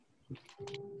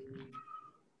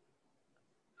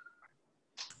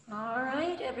All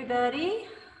right, everybody.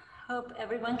 Hope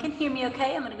everyone can hear me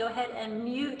okay. I'm going to go ahead and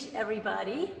mute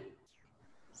everybody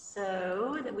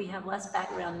so that we have less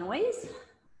background noise.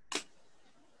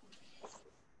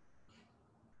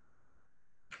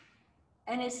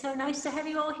 And it's so nice to have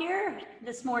you all here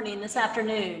this morning, this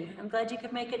afternoon. I'm glad you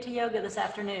could make it to yoga this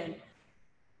afternoon.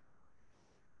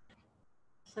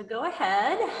 So go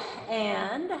ahead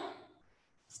and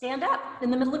stand up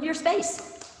in the middle of your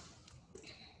space.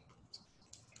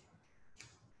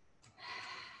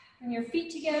 Bring your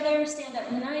feet together, stand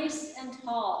up nice and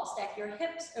tall. Stack your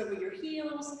hips over your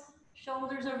heels,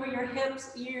 shoulders over your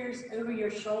hips, ears over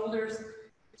your shoulders.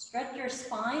 Stretch your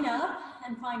spine up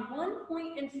and find one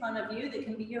point in front of you that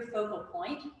can be your focal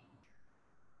point.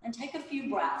 And take a few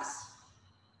breaths.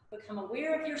 Become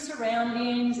aware of your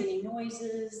surroundings, any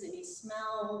noises, any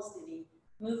smells, any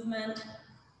movement.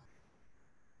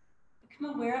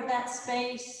 Become aware of that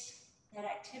space, that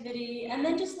activity, and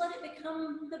then just let it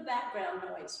become the background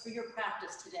noise for your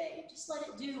practice today. Just let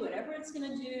it do whatever it's going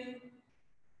to do.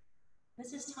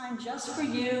 This is time just for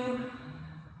you,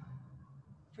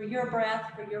 for your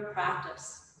breath, for your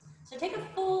practice. So take a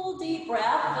full deep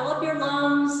breath, fill up your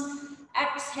lungs,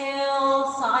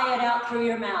 exhale, sigh it out through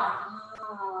your mouth.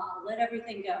 Let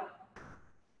everything go.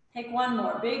 Take one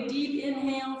more big deep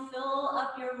inhale, fill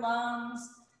up your lungs,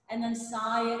 and then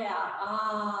sigh it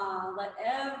out. Let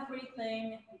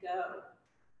everything go.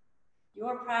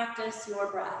 Your practice,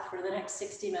 your breath for the next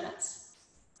 60 minutes.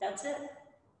 That's it.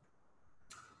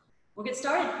 We'll get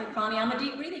started with pranayama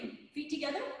deep breathing. Feet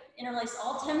together, interlace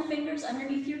all 10 fingers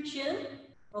underneath your chin.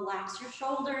 Relax your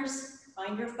shoulders,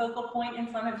 find your focal point in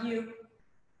front of you,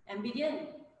 and begin.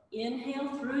 Inhale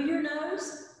through your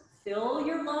nose, fill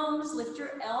your lungs, lift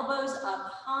your elbows up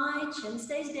high, chin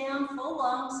stays down, full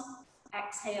lungs.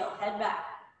 Exhale, head back.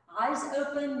 Eyes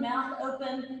open, mouth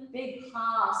open, big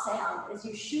ha sound. As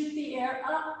you shoot the air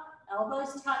up,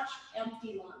 elbows touch,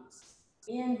 empty lungs.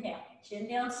 Inhale, chin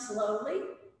down slowly.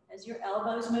 As your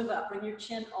elbows move up, bring your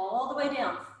chin all the way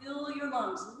down. Fill your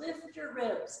lungs, lift your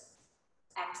ribs.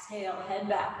 Exhale, head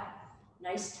back.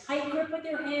 Nice tight grip with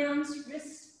your hands,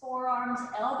 wrists, forearms,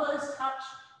 elbows touch,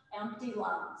 empty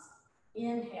lungs.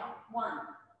 Inhale, 1,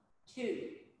 2,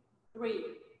 3,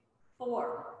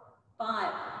 4,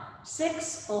 5,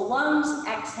 6, full lungs.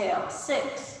 Exhale,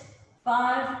 6,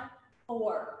 5,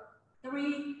 4,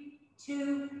 3,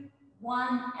 2,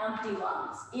 1, empty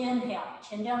lungs. Inhale,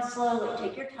 chin down slowly.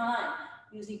 Take your time,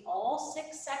 using all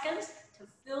 6 seconds to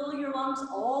fill your lungs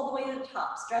all the way to the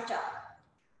top. Stretch up.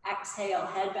 Exhale,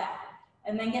 head back.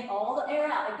 And then get all the air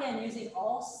out. Again, using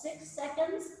all 6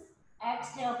 seconds.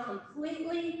 Exhale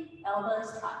completely,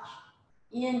 elbows touch.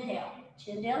 Inhale,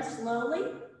 chin down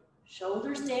slowly.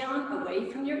 Shoulders down, away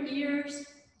from your ears.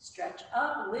 Stretch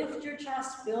up, lift your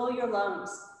chest, fill your lungs.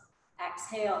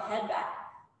 Exhale, head back.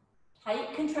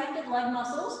 Tight contracted leg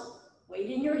muscles.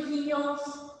 Weight in your heels.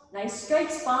 Nice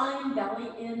straight spine,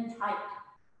 belly in tight.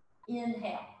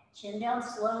 Inhale, chin down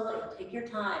slowly. Take your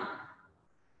time.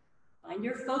 Find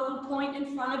your focal point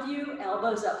in front of you.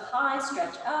 Elbows up high,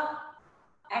 stretch up.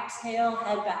 Exhale,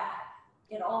 head back.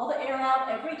 Get all the air out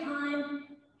every time.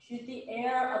 Shoot the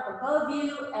air up above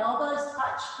you, elbows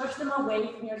touch, push them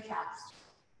away from your chest.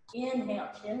 Inhale,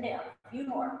 chin down, a few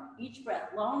more. Each breath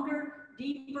longer,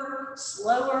 deeper,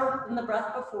 slower than the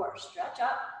breath before. Stretch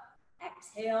up,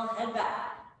 exhale, head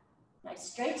back.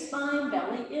 Nice straight spine,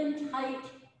 belly in tight.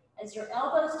 As your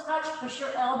elbows touch, push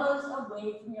your elbows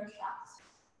away from your chest.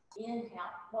 Inhale,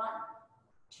 1,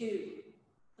 2,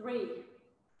 3,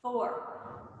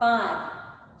 4, 5,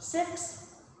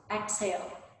 6.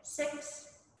 Exhale, 6,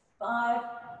 5,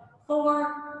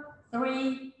 4,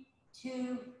 3,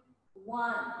 2,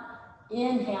 1.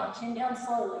 Inhale, chin down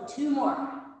slowly. 2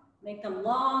 more. Make them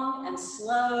long and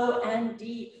slow and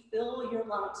deep. Fill your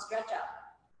lungs, stretch up.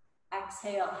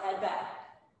 Exhale, head back.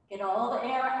 Get all the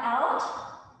air out.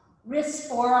 Wrists,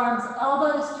 forearms,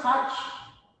 elbows touch.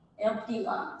 Empty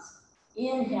lungs.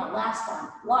 Inhale, last one.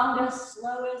 Longest,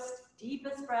 slowest,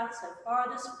 deepest breath so far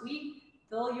this week.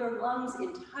 Fill your lungs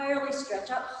entirely, stretch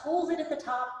up, hold it at the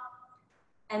top.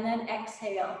 And then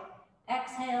exhale.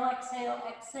 Exhale, exhale,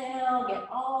 exhale. Get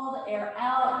all the air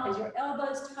out. As your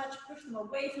elbows touch, push them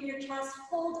away from your chest.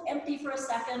 Hold empty for a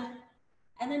second.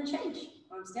 And then change.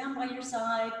 Arms down by your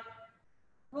side.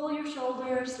 Roll your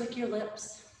shoulders, lick your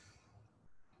lips.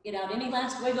 Get out any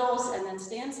last wiggles and then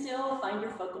stand still. Find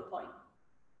your focal point.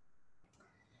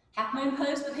 Half moon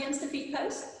pose with hands to feet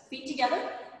pose. Feet together.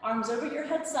 Arms over your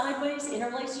head sideways.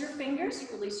 Interlace your fingers.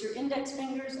 Release your index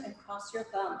fingers and cross your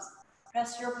thumbs.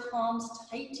 Press your palms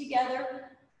tight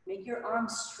together. Make your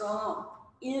arms strong.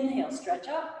 Inhale, stretch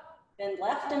up, bend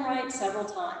left and right several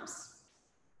times.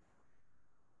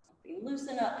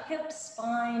 Loosen up hips,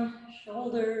 spine,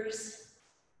 shoulders.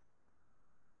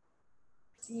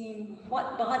 Seeing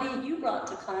what body you brought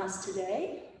to class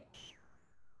today.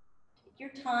 Take your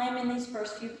time in these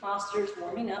first few postures,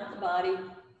 warming up the body.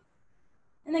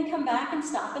 And then come back and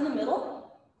stop in the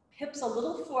middle. Hips a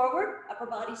little forward, upper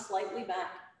body slightly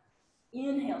back.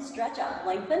 Inhale, stretch up,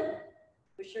 lengthen.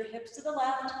 Push your hips to the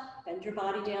left, bend your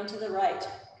body down to the right.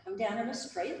 Come down in a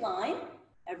straight line,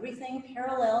 everything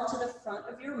parallel to the front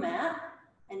of your mat,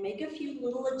 and make a few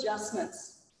little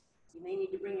adjustments. You may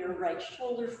need to bring your right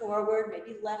shoulder forward,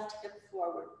 maybe left hip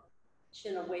forward.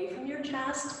 Chin away from your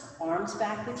chest, arms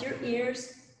back with your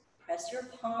ears. Press your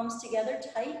palms together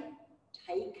tight,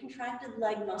 tight contracted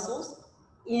leg muscles.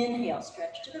 Inhale,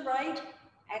 stretch to the right.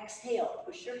 Exhale,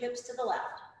 push your hips to the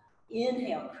left.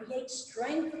 Inhale, create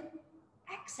strength.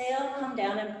 Exhale, come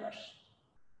down and push.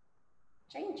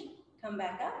 Change, come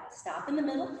back up, stop in the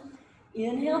middle.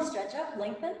 Inhale, stretch up,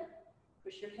 lengthen.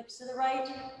 Push your hips to the right,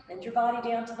 bend your body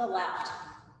down to the left.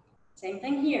 Same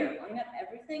thing here, line up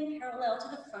everything parallel to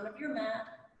the front of your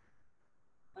mat.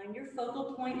 Find your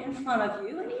focal point in front of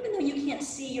you, and even though you can't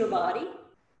see your body,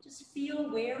 just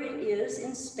feel where it is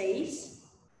in space.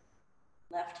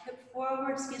 Left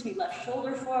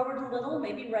shoulder forward a little,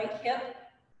 maybe right hip.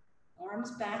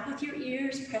 Arms back with your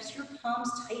ears, press your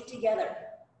palms tight together.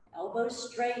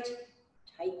 Elbows straight,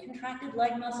 tight contracted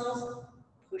leg muscles.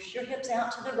 Push your hips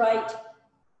out to the right.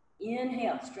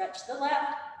 Inhale, stretch to the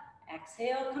left.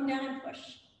 Exhale, come down and push.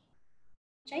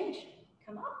 Change,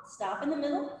 come up, stop in the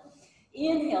middle.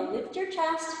 Inhale, lift your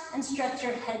chest and stretch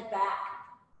your head back.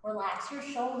 Relax your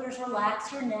shoulders,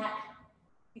 relax your neck.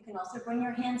 You can also bring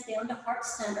your hands down to heart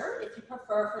center if you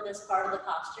prefer for this part of the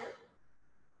posture.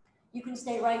 You can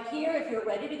stay right here if you're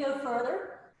ready to go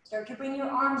further. Start to bring your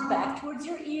arms back towards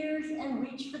your ears and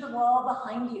reach for the wall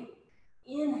behind you.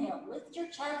 Inhale, lift your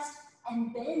chest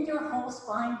and bend your whole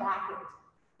spine backwards.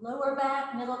 Lower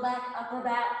back, middle back, upper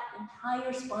back,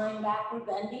 entire spine backward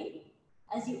bending.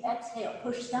 As you exhale,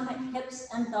 push stomach, hips,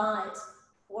 and thighs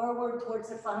forward towards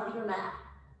the front of your mat.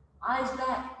 Eyes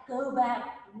back, go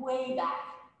back, way back.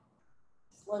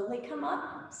 Slowly come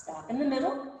up, stop in the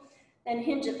middle, then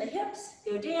hinge at the hips,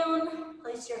 go down,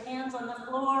 place your hands on the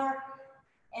floor,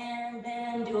 and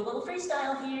then do a little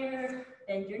freestyle here.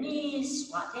 Bend your knees,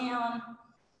 squat down,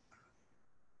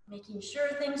 making sure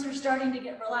things are starting to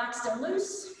get relaxed and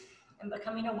loose, and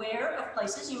becoming aware of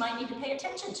places you might need to pay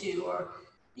attention to, or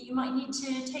that you might need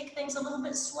to take things a little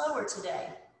bit slower today.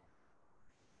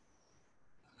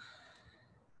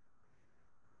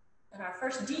 And our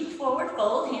first deep forward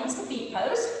fold, hands to feet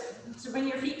pose. So bring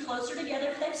your feet closer together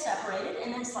if they've separated,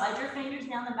 and then slide your fingers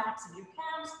down the backs of your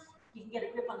calves. You can get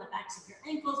a grip on the backs of your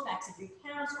ankles, backs of your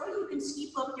calves, or you can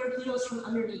scoop up your heels from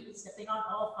underneath, stepping on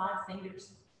all 5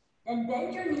 fingers. Then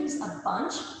bend your knees a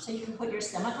bunch, so you can put your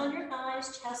stomach on your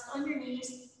thighs, chest on your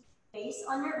knees, face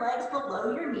on your legs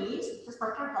below your knees, just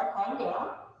let your head hang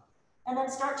down. And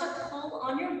then start to pull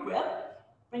on your grip.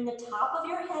 Bring the top of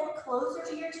your head closer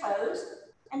to your toes,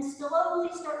 and slowly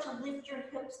start to lift your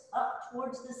hips up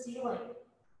towards the ceiling.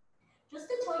 Just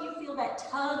until you feel that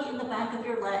tug in the back of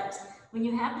your legs. When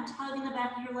you have the tug in the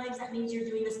back of your legs, that means you're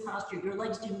doing this posture. Your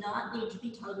legs do not need to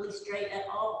be totally straight at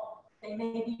all. They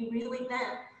may be really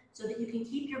bent so that you can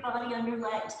keep your body on your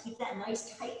legs. Keep that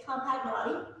nice, tight, compact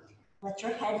body. Let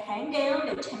your head hang down,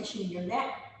 no tension in your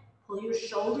neck. Pull your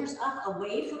shoulders up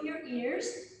away from your ears.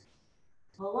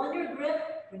 Pull on your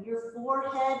grip, bring your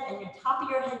forehead and your top of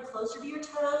your head closer to your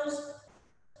toes.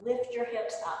 Lift your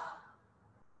hips up.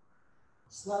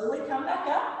 Slowly come back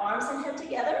up, arms and head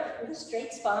together with a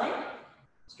straight spine.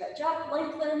 Stretch up,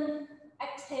 lengthen,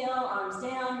 exhale, arms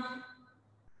down.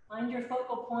 Find your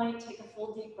focal point, take a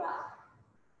full deep breath.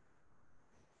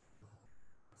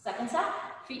 Second set,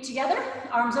 feet together,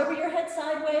 arms over your head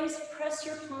sideways, press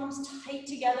your palms tight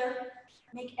together.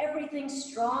 Make everything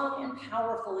strong and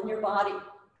powerful in your body.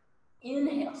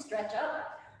 Inhale, stretch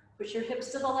up, push your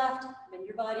hips to the left, bend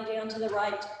your body down to the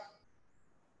right.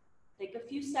 Take a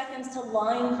few seconds to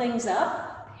line things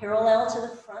up, parallel to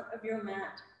the front of your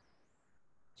mat.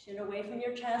 Chin away from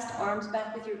your chest, arms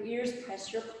back with your ears,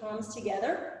 press your palms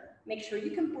together. Make sure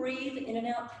you can breathe in and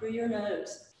out through your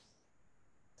nose.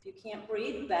 If you can't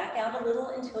breathe, back out a little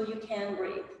until you can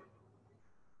breathe.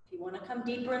 If you want to come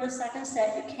deeper in the second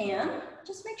set, you can.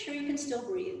 Just make sure you can still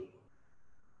breathe.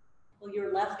 Pull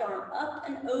your left arm up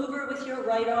and over with your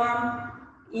right arm.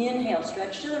 Inhale,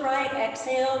 stretch to the right.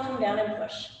 Exhale, come down and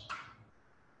push.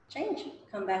 Change.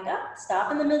 Come back up.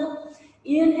 Stop in the middle.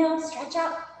 Inhale, stretch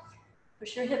up.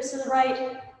 Push your hips to the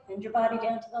right. Bend your body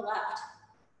down to the left.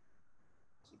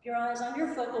 Keep your eyes on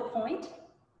your focal point.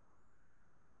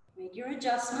 Make your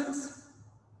adjustments.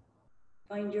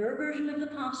 Find your version of the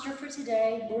posture for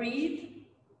today. Breathe.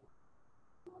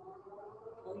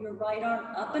 Pull your right arm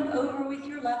up and over with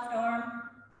your left arm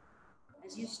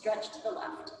as you stretch to the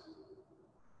left.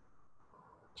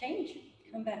 Change.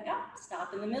 Come back up.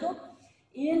 Stop in the middle.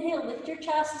 Inhale, lift your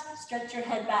chest, stretch your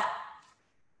head back.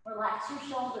 Relax your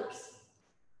shoulders.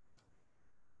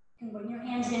 You can bring your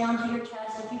hands down to your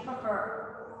chest if you prefer.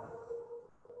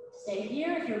 Stay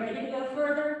here. If you're ready to go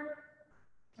further,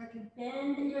 start to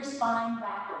bend your spine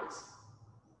backwards.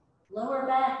 Lower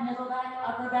back, middle back,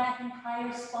 upper back,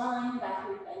 entire spine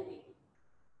backward bending.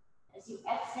 As you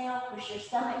exhale, push your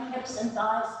stomach, hips, and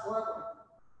thighs forward.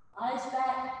 Eyes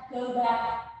back, go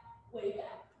back, way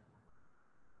back.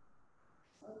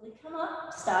 Slowly come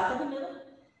up, stop in the middle,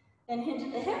 then hinge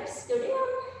at the hips, go down.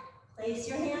 Place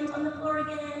your hands on the floor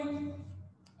again,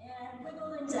 and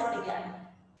wiggle things out again.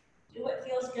 Do what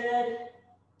feels good.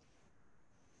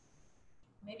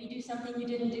 Maybe do something you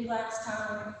didn't do last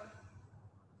time.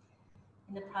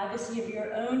 In the privacy of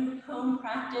your own home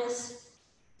practice,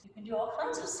 you can do all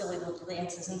kinds of silly little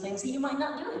dances and things that you might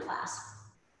not do in class.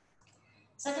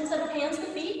 Second set of hands to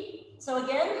feet. So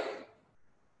again,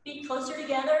 feet closer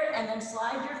together, and then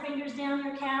slide your fingers down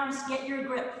your calves, get your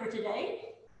grip for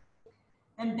today.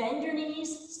 And bend your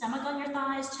knees, stomach on your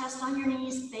thighs, chest on your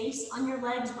knees, face on your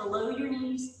legs below your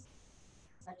knees.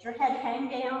 Let your head hang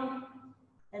down,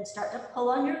 then start to pull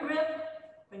on your grip.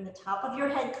 Bring the top of your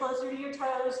head closer to your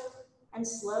toes, and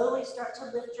slowly start to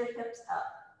lift your hips up.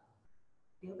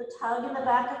 Feel the tug in the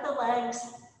back of the legs.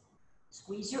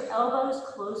 Squeeze your elbows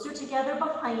closer together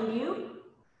behind you.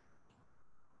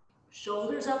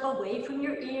 Shoulders up away from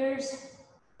your ears.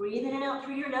 Breathe in and out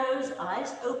through your nose,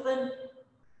 eyes open.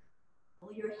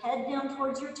 Pull your head down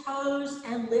towards your toes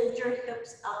and lift your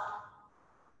hips up.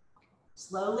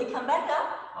 Slowly come back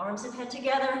up, arms and head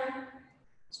together.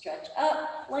 Stretch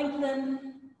up,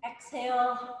 lengthen,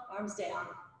 exhale, arms down.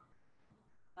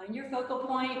 Find your focal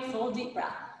point, full deep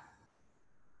breath.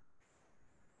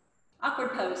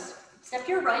 Awkward pose. Step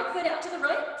your right foot out to the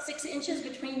right, 6 inches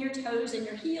between your toes and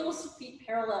your heels, feet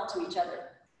parallel to each other.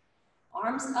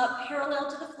 Arms up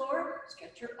parallel to the floor.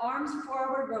 Stretch your arms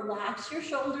forward, relax your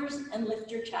shoulders, and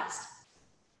lift your chest.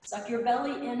 Suck your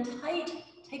belly in tight,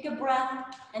 take a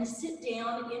breath, and sit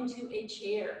down into a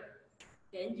chair.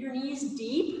 Bend your knees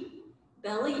deep,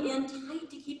 belly in tight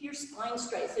to keep your spine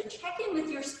straight. So check in with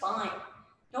your spine.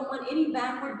 Don't want any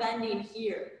backward bending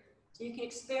here. So you can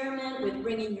experiment with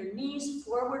bringing your knees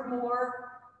forward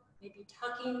more, maybe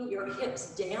tucking your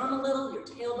hips down a little, your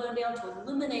tailbone down to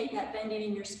eliminate that bending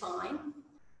in your spine.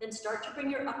 Then start to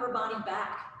bring your upper body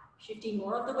back, shifting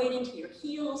more of the weight into your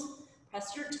heels.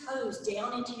 Press your toes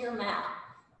down into your mat.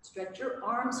 Stretch your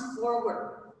arms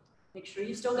forward. Make sure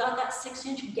you still got that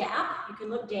 6-inch gap. You can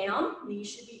look down. Knees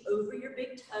should be over your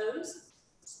big toes.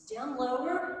 Sit down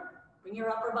lower. Bring your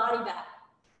upper body back.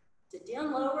 Sit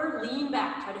down lower, lean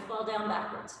back. Try to fall down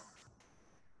backwards.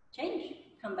 Change.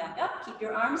 Come back up. Keep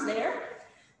your arms there.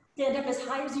 Stand up as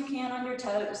high as you can on your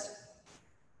toes.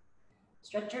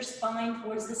 Stretch your spine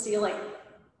towards the ceiling.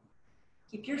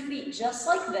 Keep your feet just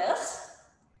like this.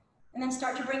 And then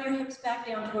start to bring your hips back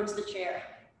down towards the chair.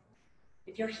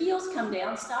 If your heels come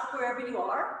down, stop wherever you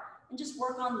are and just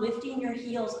work on lifting your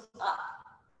heels up.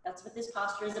 That's what this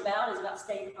posture is about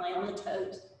staying high on the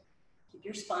toes. Keep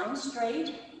your spine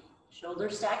straight,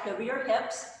 shoulders stacked over your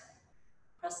hips.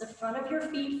 Press the front of your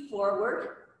feet forward.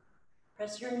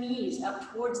 Press your knees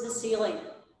up towards the ceiling.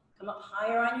 Come up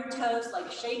higher on your toes,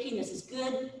 like shaking. This is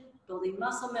good. Building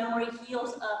muscle memory,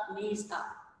 heels up, knees up.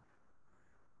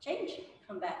 Change.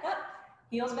 Come back up,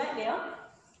 heels back down.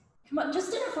 Come up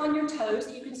just enough on your toes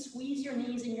that you can squeeze your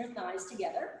knees and your thighs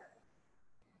together.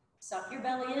 Suck your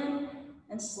belly in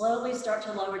and slowly start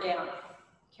to lower down.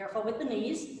 Careful with the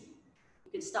knees.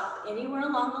 You can stop anywhere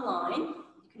along the line.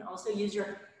 You can also use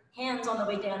your hands on the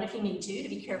way down if you need to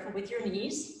be careful with your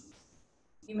knees.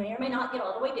 You may or may not get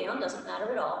all the way down, doesn't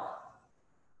matter at all.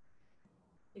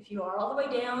 If you are all the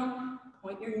way down,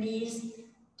 point your knees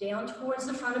down towards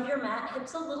the front of your mat,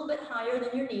 hips a little bit higher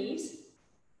than your knees.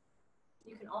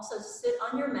 You can also sit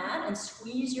on your mat and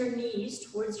squeeze your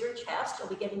knees towards your chest. You'll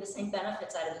be getting the same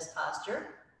benefits out of this posture.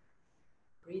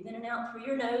 Breathe in and out through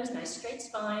your nose, nice straight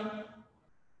spine.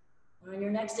 And on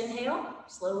your next inhale,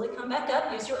 slowly come back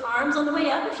up. Use your arms on the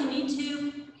way up if you need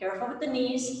to. Careful with the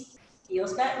knees.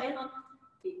 Heels back down,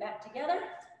 feet back together,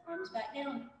 arms back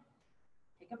down.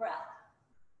 Take a breath.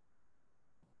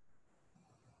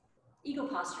 Eagle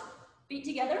posture. Feet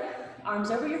together,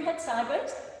 arms over your head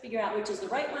sideways. Figure out which is the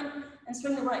right one, and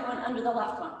swing the right one under the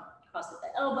left one. Cross at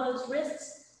the elbows,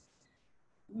 wrists.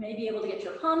 You may be able to get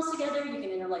your palms together. You can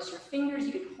interlace your fingers.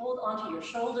 You can hold onto your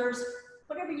shoulders.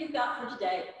 Whatever you've got for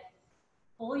today.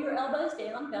 Pull your elbows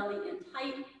down, belly in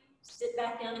tight. Sit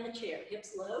back down in the chair.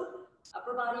 Hips low,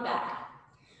 upper body back.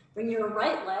 Bring your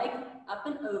right leg up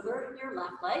and over your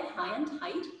left leg, high and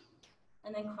tight.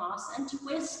 And then cross and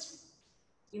twist.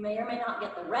 You may or may not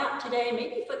get the wrap today.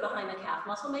 Maybe foot behind the calf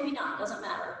muscle, maybe not, doesn't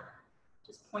matter.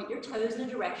 Just point your toes in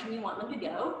the direction you want them to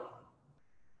go.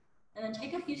 And then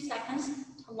take a few seconds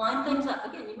to line things up.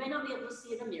 Again, you may not be able to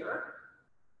see in a mirror,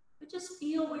 but just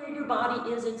feel where your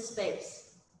body is in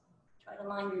space. Try to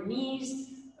line your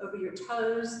knees over your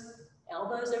toes,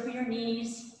 elbows over your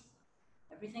knees,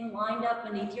 everything lined up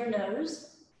beneath your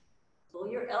nose.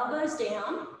 Pull your elbows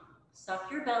down,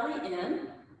 suck your belly in,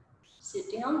 sit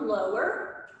down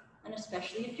lower, and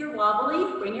especially if you're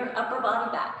wobbly, bring your upper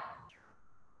body back.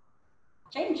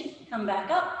 Change, come back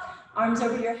up. Arms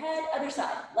over your head, other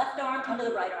side. Left arm under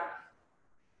the right arm.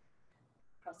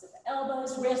 Cross at the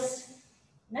elbows, wrists.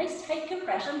 Nice tight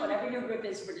compression, whatever your grip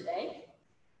is for today.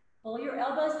 Pull your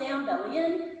elbows down, belly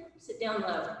in, sit down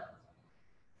low.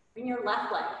 Bring your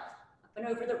left leg up and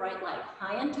over the right leg.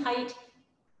 High and tight.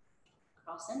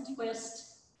 Cross and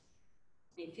twist.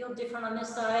 May feel different on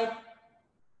this side.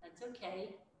 That's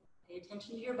okay. Pay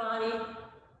attention to your body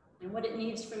and what it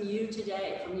needs from you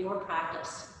today, from your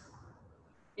practice.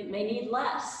 It may need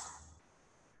less.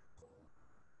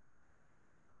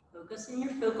 Focus in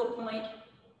your focal point.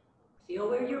 Feel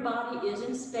where your body is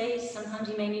in space. Sometimes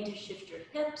you may need to shift your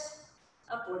hips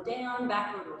up or down,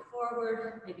 backward or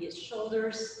forward. Maybe it's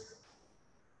shoulders.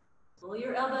 Pull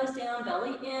your elbows down,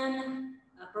 belly in,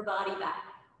 upper body back.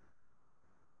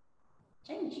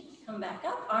 Change. Come back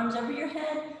up, arms over your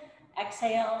head.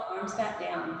 Exhale, arms back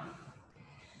down.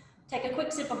 Take a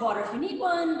quick sip of water if you need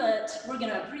one, but we're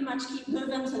gonna pretty much keep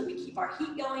moving so that we keep our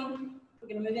heat going. We're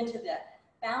gonna move into the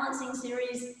balancing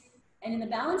series. And in the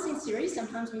balancing series,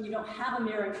 sometimes when you don't have a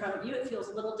mirror in front of you, it feels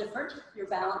a little different, you're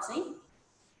balancing.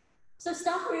 So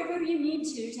stop wherever you need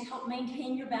to help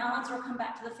maintain your balance or come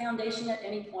back to the foundation at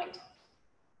any point.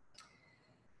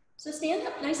 So stand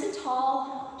up nice and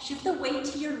tall, shift the weight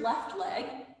to your left leg,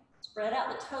 spread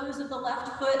out the toes of the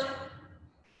left foot,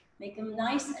 make them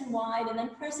nice and wide, and then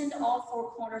press into all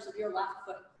four corners of your left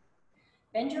foot.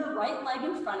 Bend your right leg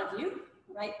in front of you,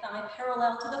 right thigh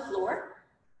parallel to the floor.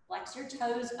 Flex your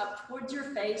toes up towards your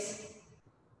face.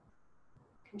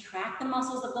 Contract the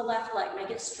muscles of the left leg. Make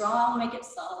it strong, make it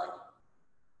solid.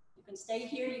 You can stay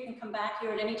here, you can come back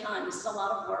here at any time. This is a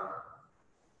lot of work.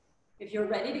 If you're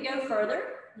ready to go further,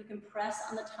 you can press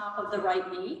on the top of the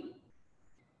right knee,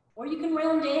 or you can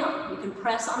round down. You can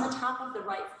press on the top of the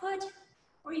right foot,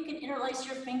 or you can interlace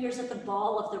your fingers at the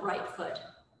ball of the right foot.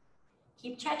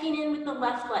 Keep checking in with the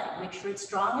left leg. Make sure it's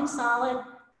strong and solid,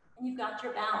 and you've got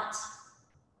your balance.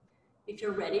 If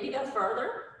you're ready to go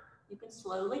further, you can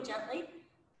slowly, gently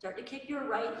start to kick your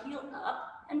right heel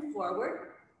up and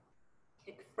forward.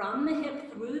 Kick from the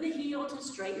hip through the heel to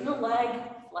straighten the leg.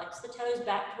 Flex the toes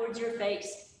back towards your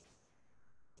face.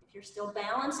 If you're still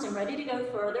balanced and ready to go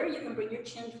further, you can bring your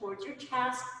chin towards your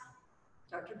chest.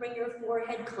 Start to bring your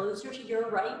forehead closer to your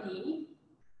right knee.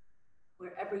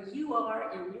 Wherever you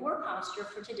are in your posture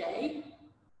for today,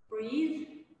 breathe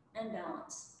and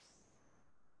balance.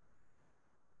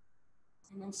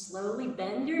 And then slowly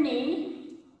bend your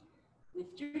knee,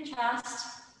 lift your chest,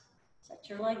 set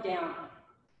your leg down.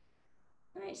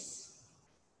 Nice.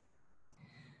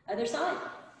 Other side.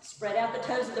 Spread out the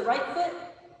toes of the right foot.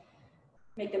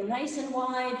 Make them nice and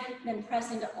wide, then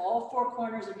press into all four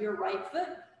corners of your right foot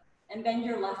and bend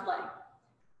your left leg.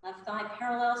 Left thigh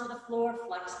parallel to the floor,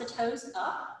 flex the toes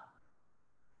up.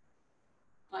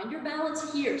 Find your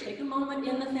balance here. Take a moment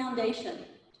in the foundation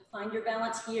to find your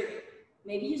balance here.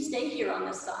 Maybe you stay here on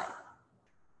this side.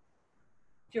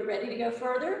 If you're ready to go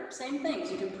further, same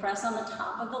things. You can press on the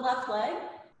top of the left leg.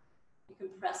 You can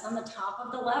press on the top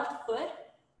of the left foot.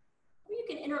 Or you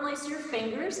can interlace your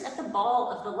fingers at the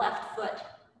ball of the left foot.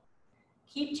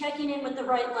 Keep checking in with the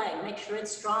right leg. Make sure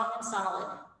it's strong and solid.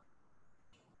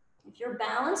 If you're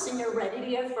balanced and you're ready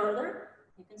to go further,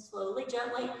 you can slowly,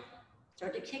 gently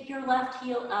start to kick your left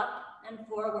heel up and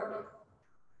forward.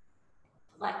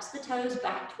 Flex the toes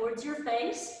back towards your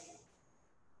face.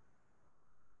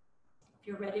 If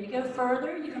you're ready to go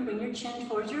further, you can bring your chin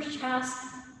towards your chest.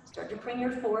 Start to bring your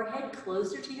forehead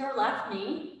closer to your left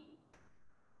knee.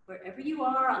 Wherever you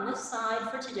are on this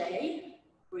side for today,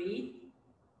 breathe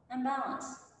and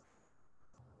balance.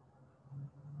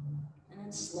 And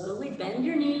then slowly bend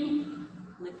your knee,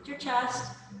 lift your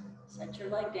chest, set your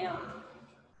leg down.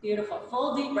 Beautiful.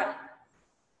 Full deep breath.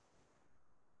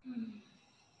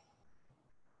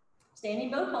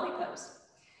 Standing bow pony pose.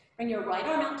 Bring your right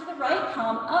arm out to the right,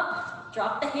 palm up,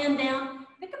 drop the hand down,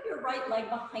 pick up your right leg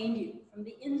behind you from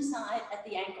the inside at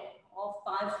the ankle, all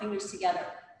 5 fingers together.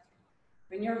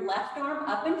 Bring your left arm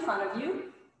up in front of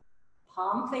you,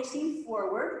 palm facing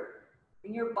forward.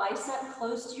 Bring your bicep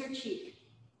close to your cheek.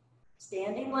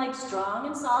 Standing legs strong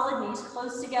and solid, knees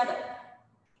close together.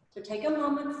 So take a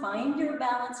moment, find your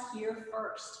balance here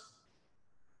first.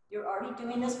 You're already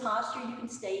doing this posture, you can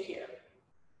stay here.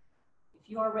 If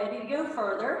you are ready to go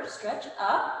further, stretch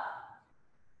up,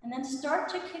 and then start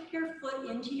to kick your foot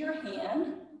into your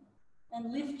hand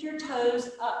and lift your toes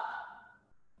up.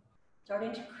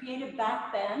 Starting to create a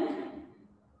back bend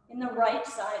in the right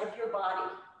side of your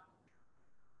body.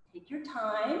 Take your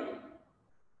time.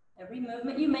 Every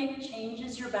movement you make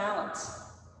changes your balance.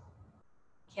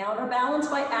 Counterbalance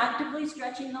by actively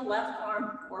stretching the left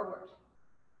arm forward.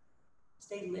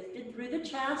 Stay lifted through the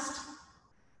chest.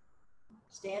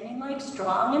 Standing legs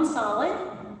strong and solid.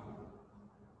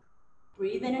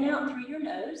 Breathe in and out through your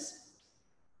nose.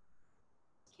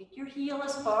 Kick your heel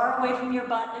as far away from your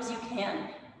butt as you can.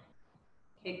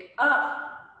 Kick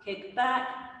up, kick back,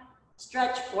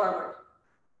 stretch forward.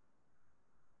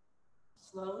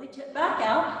 Slowly tip back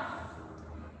out.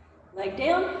 Leg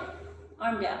down,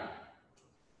 arm down.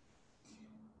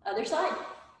 Other side.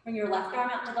 Bring your left arm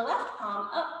out to the left, palm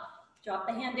up. Drop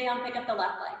the hand down, pick up the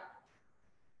left leg.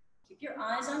 Keep your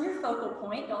eyes on your focal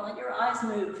point, don't let your eyes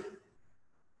move.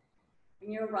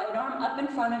 Bring your right arm up in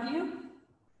front of you.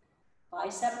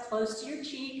 Bicep close to your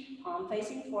cheek, palm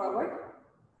facing forward.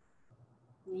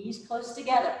 Knees close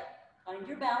together. Find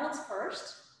your balance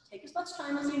first. Take as much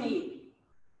time as you need.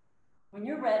 When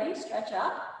you're ready, stretch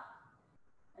up.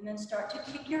 And then start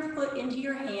to kick your foot into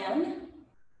your hand.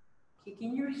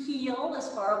 Kicking your heel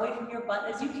as far away from your butt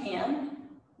as you can.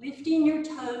 Lifting your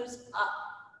toes up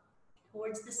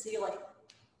towards the ceiling.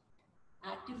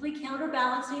 Actively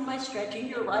counterbalancing by stretching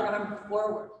your right arm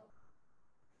forward.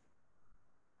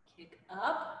 Kick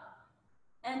up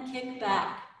and kick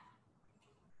back.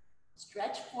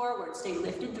 Stretch forward, stay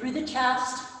lifted through the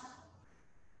chest.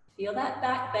 Feel that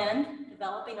back bend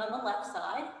developing on the left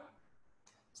side.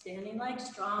 Standing legs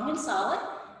strong and solid.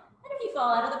 And if you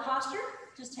fall out of the posture,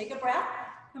 just take a breath,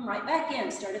 come right back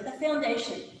in. Start at the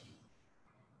foundation.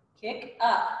 Kick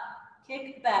up,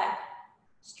 kick back,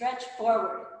 stretch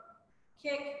forward,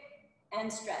 kick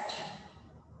and stretch.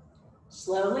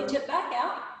 Slowly tip back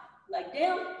out, leg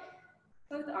down,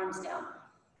 both arms down.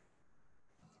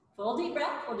 Full deep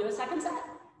breath, we'll do a second set.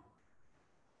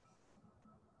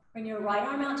 Bring your right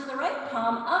arm out to the right,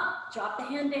 palm up, drop the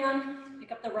hand down,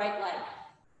 pick up the right leg.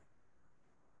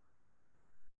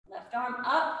 Left arm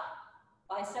up,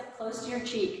 bicep close to your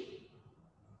cheek.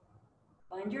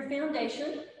 Find your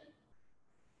foundation,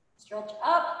 stretch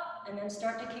up, and then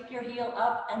start to kick your heel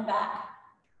up and back.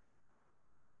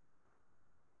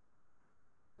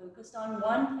 Focused on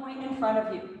one point in front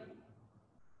of you.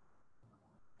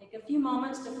 Take a few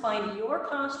moments to find your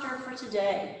posture for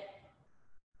today.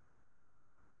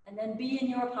 And then be in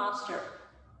your posture.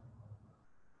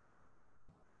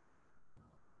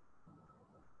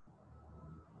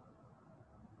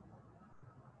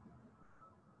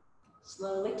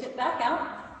 Slowly tip back out.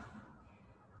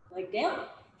 Leg down,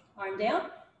 arm down.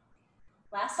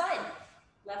 Last side.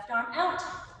 Left arm out.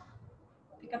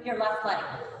 Pick up your left leg.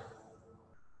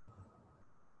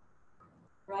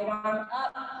 Right arm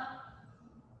up.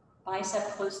 Bicep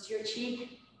close to your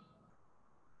cheek.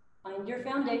 Find your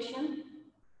foundation.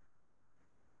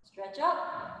 Stretch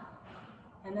up.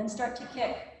 And then start to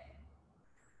kick.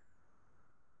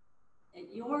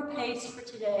 At your pace for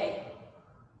today.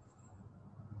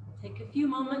 Take a few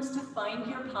moments to find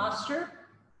your posture.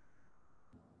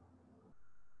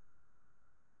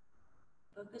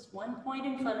 Focus one point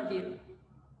in front of you.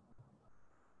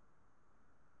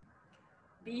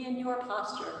 Be in your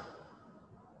posture.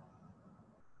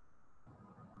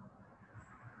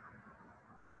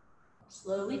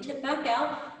 Slowly tip back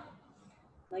out.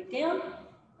 Leg down,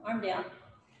 arm down.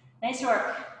 Nice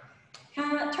work.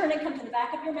 Turn and come to the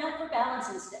back of your mat for balance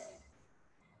instead.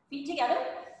 Feet together.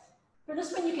 For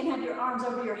this one, you can have your arms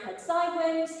over your head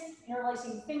sideways,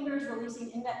 interlacing fingers,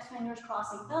 releasing index fingers,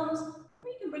 crossing thumbs, or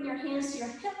you can bring your hands to your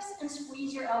hips and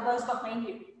squeeze your elbows behind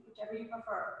you, whichever you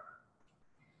prefer.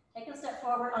 Take a step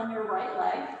forward on your right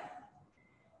leg.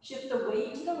 Shift the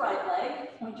weight to the right leg.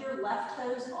 Point your left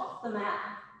toes off the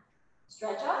mat.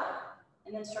 Stretch up,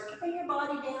 and then start to bring your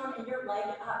body down and your leg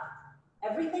up.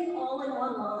 Everything all in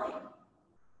one line.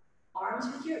 Arms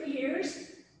with your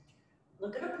ears.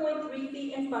 Look at a point 3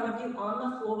 feet in front of you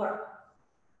on the floor.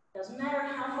 Doesn't matter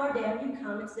how far down you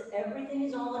come, it's that everything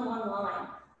is all in one line.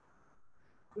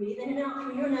 Breathe in and out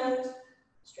through your nose.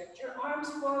 Stretch your arms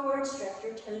forward, stretch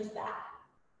your toes back.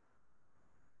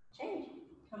 Change.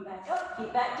 Come back up,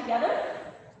 feet back together.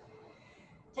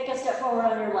 Take a step forward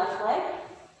on your left leg.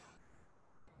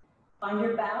 Find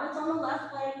your balance on the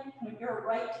left leg, put your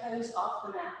right toes off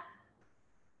the mat.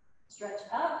 Stretch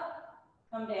up,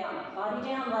 come down, body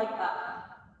down, leg up.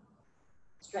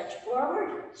 Stretch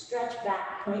forward, stretch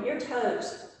back, point your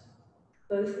toes.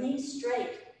 Both knees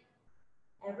straight.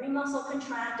 Every muscle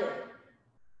contracted.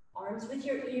 Arms with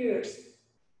your ears.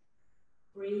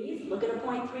 Breathe, look at a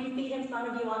point 3 feet in front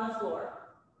of you on the floor.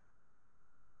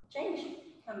 Change,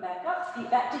 come back up, feet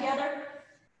back together.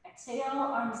 Exhale,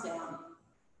 arms down.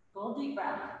 Full deep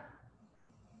breath.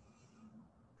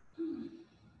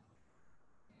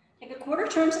 Take a quarter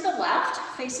turn to the left,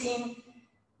 facing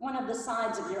one of the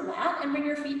sides of your mat, and bring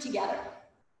your feet together.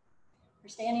 We're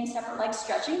standing separate legs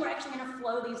stretching. We're actually going to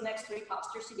flow these next 3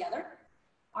 postures together.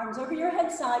 Arms over your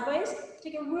head sideways.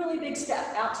 Take a really big step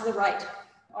out to the right.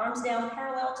 Arms down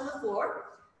parallel to the floor.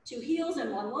 2 heels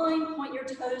in one line. Point your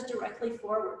toes directly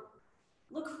forward.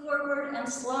 Look forward and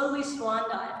slowly swan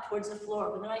dive towards the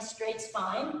floor with a nice straight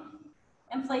spine.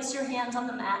 And place your hands on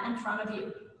the mat in front of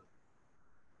you.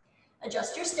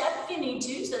 Adjust your step if you need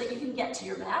to so that you can get to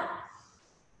your mat.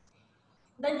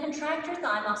 Then contract your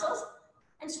thigh muscles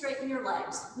and straighten your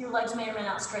legs. Your legs may or may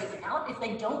not straighten out. If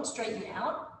they don't straighten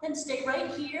out, then stay right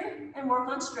here and work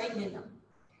on straightening them.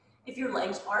 If your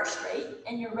legs are straight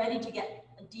and you're ready to get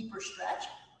a deeper stretch,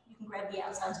 you can grab the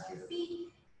outsides of your feet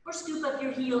or scoop up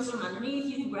your heels from underneath.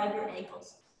 You can grab your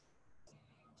ankles.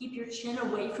 Keep your chin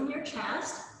away from your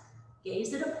chest.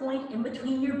 Gaze at a point in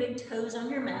between your big toes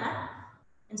on your mat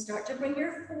and start to bring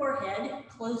your forehead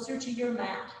closer to your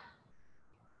mat.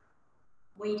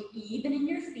 Weight even in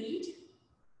your feet.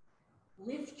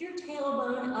 Lift your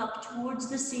tailbone up towards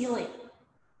the ceiling.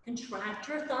 Contract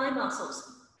your thigh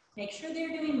muscles. Make sure they're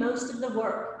doing most of the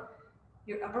work.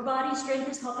 Your upper body strength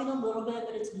is helping a little bit,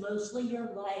 but it's mostly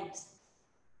your legs.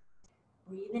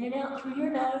 Breathe in and out through your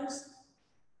nose.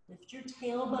 Lift your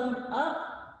tailbone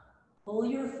up. Pull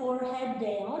your forehead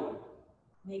down.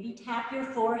 Maybe tap your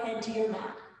forehead to your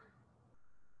mat.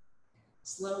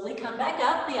 Slowly come back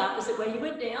up the opposite way you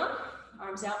went down.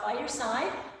 Arms out by your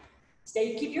side.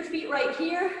 Keep your feet right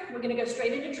here. We're going to go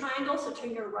straight into triangle, so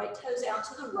turn your right toes out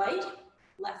to the right,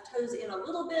 left toes in a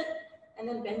little bit, and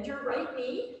then bend your right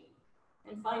knee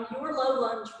and find your low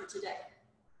lunge for today.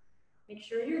 Make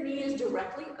sure your knee is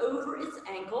directly over its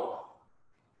ankle.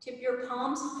 Tip your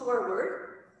palms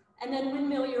forward, and then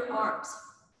windmill your arms.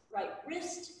 Right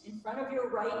wrist in front of your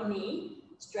right knee,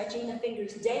 stretching the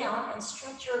fingers down, and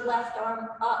stretch your left arm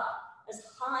up as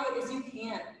high as you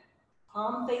can.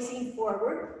 Palm facing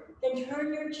forward. Then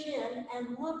turn your chin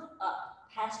and look up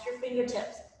past your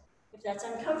fingertips. If that's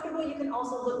uncomfortable, you can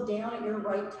also look down at your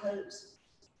right toes.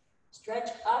 Stretch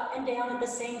up and down at the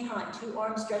same time, 2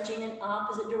 arms stretching in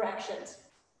opposite directions.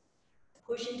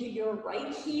 Push into your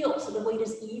right heel so the weight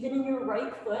is even in your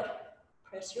right foot.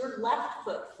 Press your left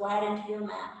foot flat into your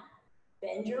mat.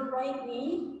 Bend your right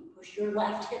knee, push your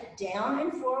left hip down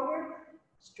and forward,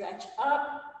 stretch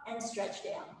up and stretch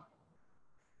down.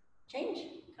 Change.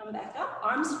 Come back up,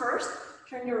 arms first,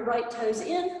 turn your right toes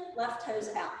in, left toes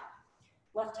out.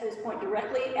 Left toes point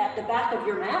directly at the back of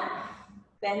your mat.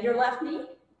 Bend your left knee.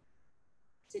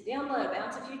 Sit down low,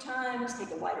 bounce a few times, take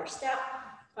a wider step.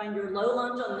 Find your low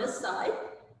lunge on this side.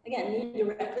 Again, knee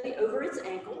directly over its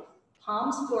ankle.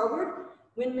 Palms forward,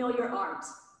 windmill your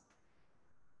arms.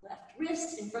 Left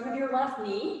wrist in front of your left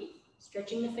knee,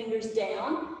 stretching the fingers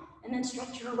down, and then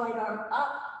stretch your right arm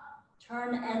up.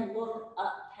 Turn and look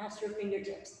up past your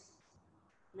fingertips.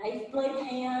 Knife blade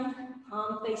hand,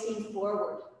 palm facing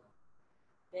forward.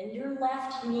 Bend your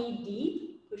left knee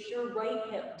deep, push your right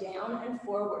hip down and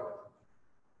forward.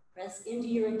 Press into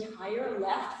your entire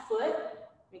left foot.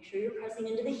 Make sure you're pressing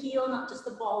into the heel, not just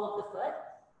the ball of the foot.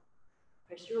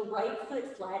 Press your right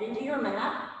foot flat into your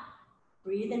mat.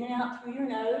 Breathe in and out through your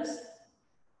nose.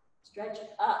 Stretch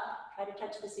up, try to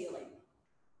touch the ceiling.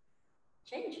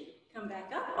 Change. Come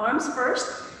back up, arms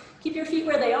first. Keep your feet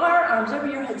where they are, arms over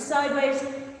your head sideways.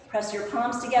 Press your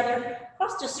palms together,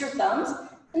 cross just your thumbs,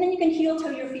 and then you can heel toe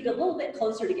your feet a little bit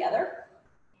closer together.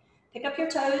 Pick up your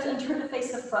toes and turn to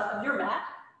face the front of your mat.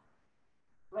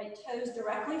 Right toes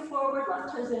directly forward,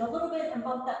 left toes in a little bit, and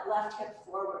bump that left hip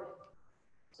forward.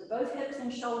 So both hips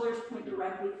and shoulders point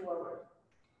directly forward.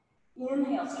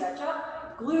 Inhale, stretch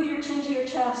up, glue your chin to your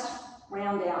chest,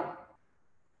 round down.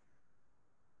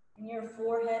 Bring your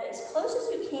forehead as close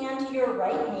as you can to your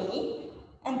right knee,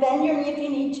 and bend your knee if you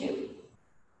need to.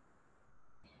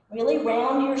 Really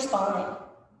round your spine.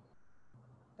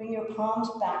 Bring your palms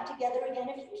back together again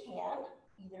if you can.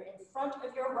 either in front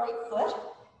of your right foot,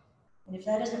 and if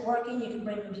that isn't working, you can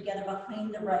bring them together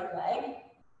behind the right leg.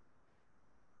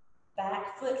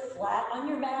 Back foot flat on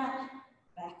your mat,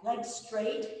 back leg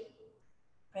straight.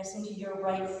 Press into your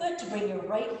right foot to bring your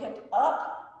right hip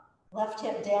up, left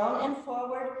hip down and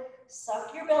forward.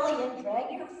 Suck your belly in,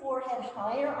 drag your forehead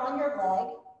higher on your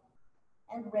leg,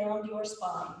 and round your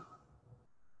spine.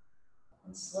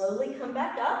 And slowly come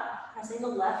back up, pressing the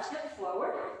left hip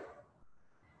forward.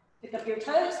 Pick up your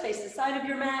toes, face the side of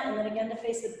your mat, and then again to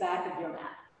face the back of your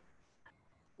mat.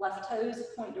 Left toes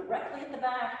point directly at the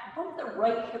back, bump the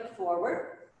right hip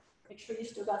forward. Make sure you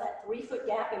still got that 3-foot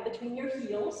gap in between your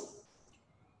heels.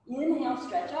 Inhale,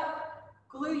 stretch up,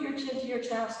 glue your chin to your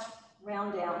chest,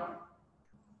 round down.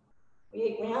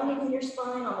 Create rounding in your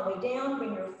spine on the way down.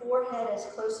 Bring your forehead as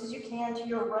close as you can to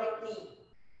your right knee,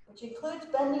 which includes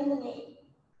bending the knee.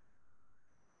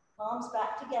 Palms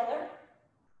back together.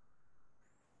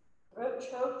 Throat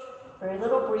choked, very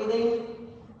little breathing,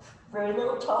 very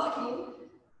little talking.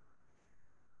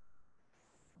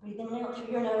 Breathing out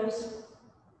through your nose.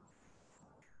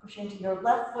 Push into your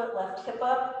left foot, left hip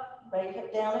up, right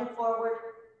hip down and forward.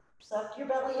 Suck your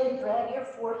belly in, drag your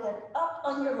forehead up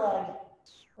on your leg.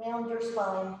 Round your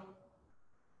spine.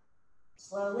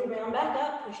 Slowly round back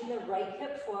up, pushing the right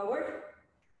hip forward.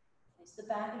 Face the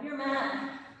back of your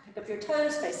mat. Pick up your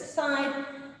toes, face the side.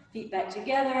 Feet back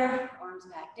together, arms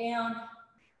back down.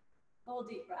 Hold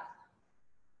deep breath.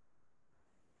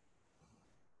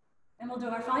 And we'll do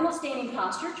our final standing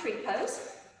posture, tree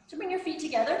pose. So bring your feet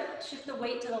together, shift the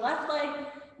weight to the left leg,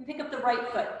 and pick up the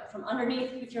right foot from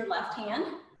underneath with your left hand.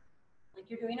 Like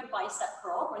you're doing a bicep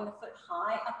curl. Bring the foot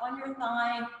high up on your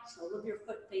thigh, sole of your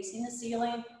foot facing the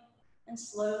ceiling, and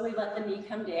slowly let the knee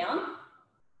come down.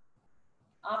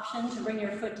 Option to bring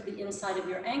your foot to the inside of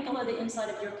your ankle or the inside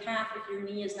of your calf if your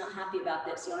knee is not happy about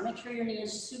this. You want to make sure your knee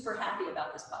is super happy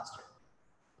about this posture.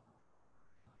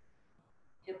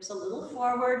 Hips a little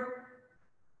forward.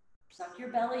 Suck your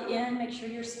belly in, make sure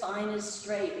your spine is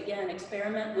straight. Again,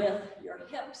 experiment with your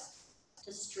hips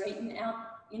to straighten out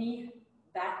any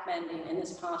back bending in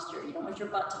this posture. You don't want your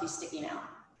butt to be sticking out.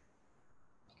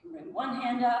 You can bring one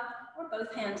hand up or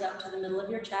both hands up to the middle of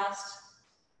your chest.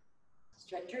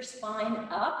 Stretch your spine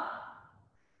up.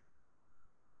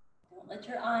 Don't let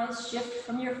your eyes shift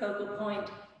from your focal point.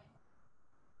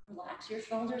 Relax your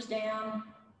shoulders down.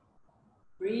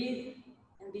 Breathe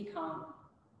and be calm.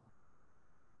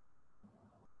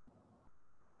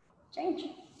 Change.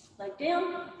 Leg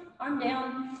down, arm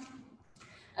down.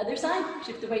 Other side,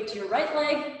 shift the weight to your right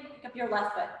leg, pick up your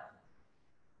left foot.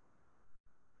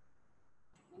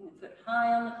 Bring the foot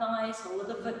high on the thigh, sole of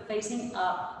the foot facing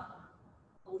up.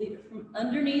 Hold it from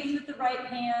underneath with the right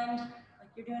hand, like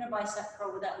you're doing a bicep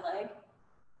curl with that leg.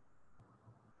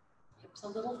 Hips a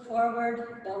little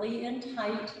forward, belly in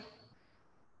tight.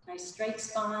 Nice straight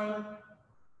spine.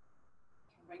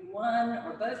 Bring one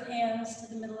or both hands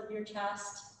to the middle of your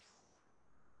chest.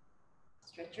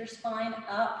 Stretch your spine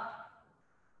up.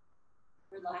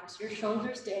 Relax your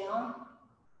shoulders down.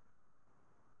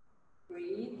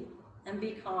 Breathe and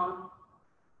be calm.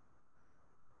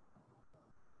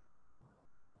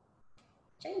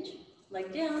 Change.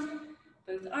 Leg down,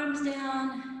 both arms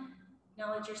down.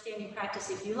 Acknowledge your standing practice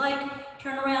if you like.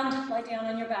 Turn around, lie down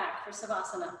on your back for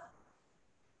Savasana.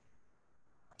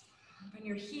 Bring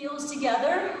your heels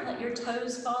together, let your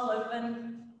toes fall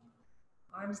open.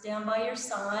 Arms down by your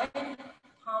side,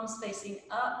 palms facing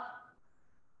up.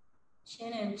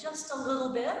 Chin in just a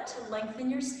little bit to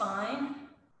lengthen your spine.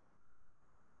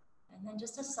 And then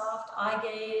just a soft eye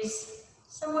gaze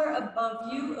somewhere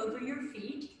above you, over your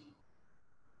feet.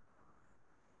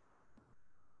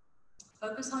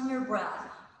 Focus on your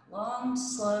breath, long,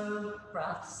 slow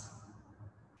breaths.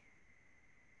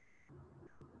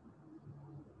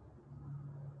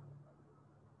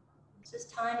 This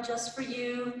is time just for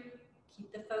you.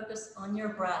 Keep the focus on your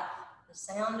breath, the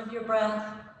sound of your breath,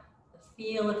 the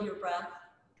feel of your breath.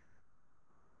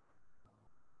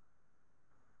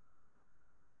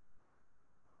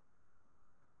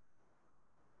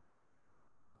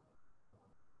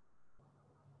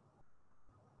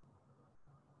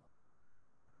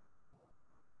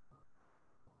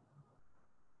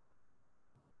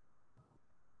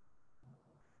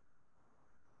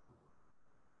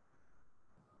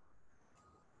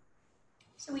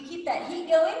 So we keep that heat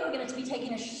going. We're going to be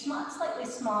taking a slightly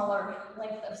smaller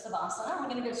length of Savasana. We're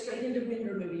going to go straight into wind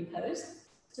removing pose.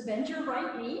 So bend your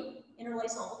right knee,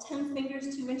 interlace all 10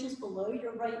 fingers 2 inches below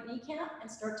your right kneecap,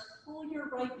 and start to pull your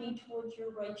right knee towards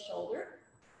your right shoulder.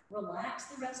 Relax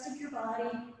the rest of your body.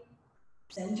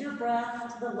 Send your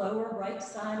breath to the lower right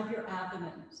side of your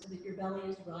abdomen so that your belly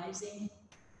is rising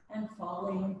and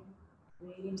falling,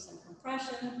 creating some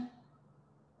compression,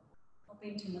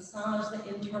 helping to massage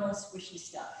the internal squishy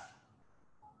stuff.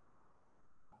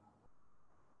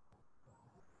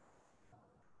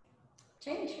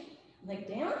 Change, leg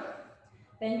down,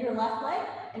 bend your left leg,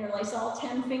 interlace all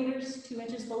 10 fingers 2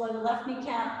 inches below the left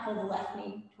kneecap, pull the left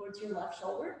knee towards your left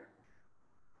shoulder.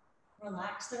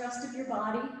 Relax the rest of your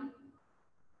body.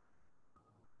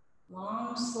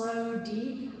 Long, slow,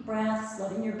 deep breaths,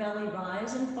 letting your belly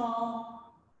rise and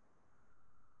fall.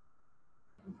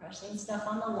 Compressing stuff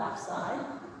on the left side.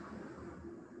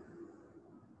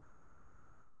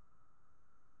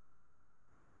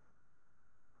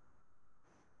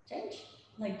 Change,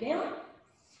 leg down.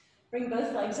 Bring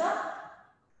both legs up.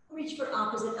 Reach for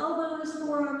opposite elbows,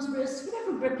 forearms, wrists,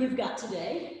 whatever grip you've got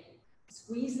today.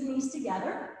 Squeeze the knees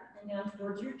together and down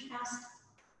towards your chest.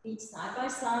 Feet side by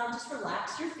side, just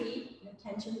relax your feet, no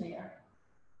tension there.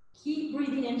 Keep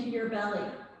breathing into your belly.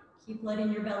 Keep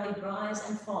letting your belly rise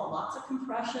and fall. Lots of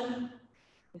compression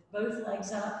with both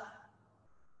legs up.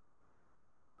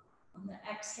 On the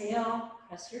exhale,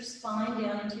 press your spine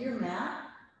down into your mat.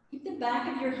 Keep the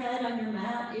back of your head on your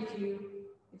mat.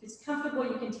 If it's comfortable,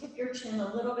 you can tip your chin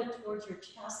a little bit towards your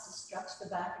chest to stretch the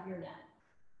back of your neck.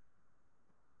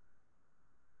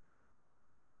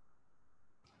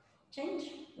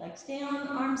 Change, legs down,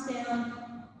 arms down,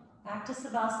 back to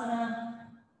Savasana.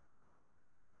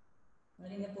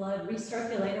 Letting the blood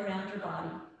recirculate around your body.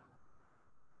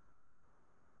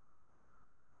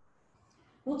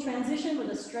 We'll transition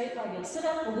with a straight-legged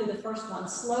sit-up. We'll do the first one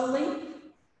slowly.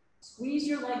 Squeeze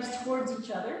your legs towards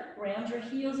each other. Ground your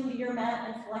heels into your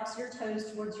mat and flex your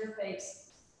toes towards your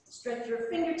face. Stretch your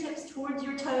fingertips towards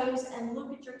your toes and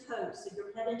look at your toes so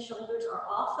your head and shoulders are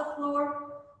off the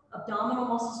floor. Abdominal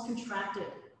muscles contracted.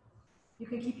 You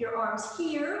can keep your arms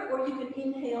here, or you can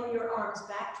inhale your arms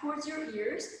back towards your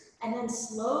ears, and then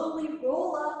slowly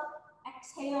roll up,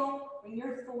 exhale, bring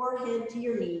your forehead to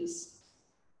your knees.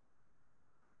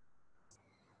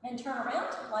 And turn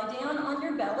around, lie down on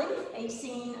your belly,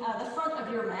 facing the front of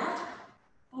your mat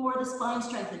for the spine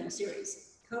strengthening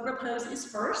series. Cobra pose is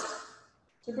first.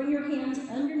 So bring your hands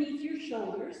underneath your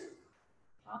shoulders.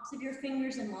 Tops of your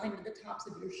fingers in line with the tops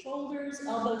of your shoulders.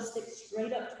 Elbows stick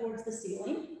straight up towards the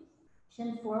ceiling.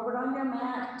 Chin forward on your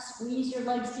mat. Squeeze your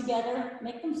legs together.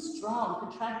 Make them strong.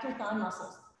 Contract your thigh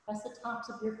muscles. Press the tops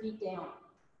of your feet down.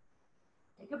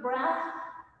 Take a breath.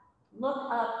 Look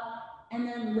up and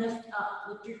then lift up.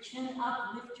 Lift your chin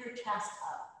up. Lift your chest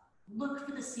up. Look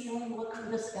for the ceiling. Look for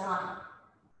the sky.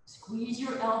 Squeeze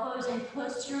your elbows and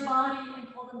twist your body and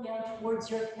pull them down towards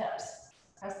your hips.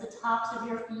 Press the tops of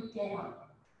your feet down.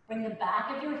 Bring the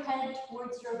back of your head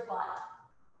towards your butt.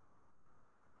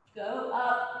 Go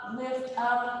up, lift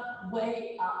up,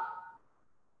 way up.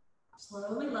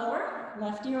 Slowly lower,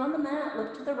 left ear on the mat,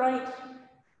 look to the right.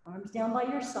 Arms down by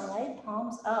your side,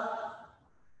 palms up.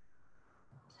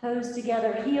 Toes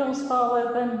together, heels fall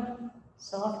open.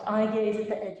 Soft eye gaze at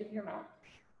the edge of your mouth.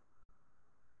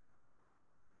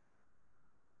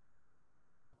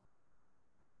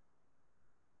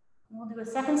 We'll do a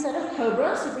second set of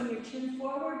Cobra. So bring your chin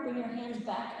forward, bring your hands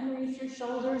back underneath your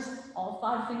shoulders, all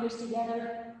 5 fingers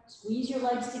together. Squeeze your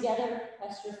legs together,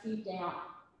 press your feet down.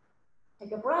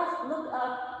 Take a breath, look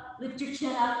up, lift your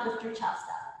chin up, lift your chest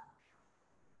up.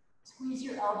 Squeeze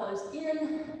your elbows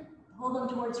in, pull them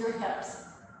towards your hips.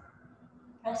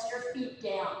 Press your feet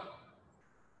down.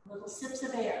 Little sips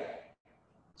of air.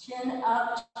 Chin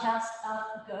up, chest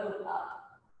up, go up.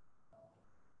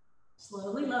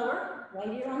 Slowly lower, right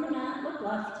ear on the mat, look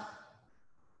left.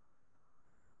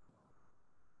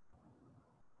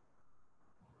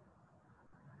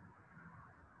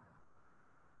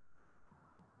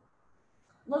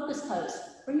 Locust pose.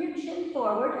 Bring your chin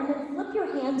forward and then flip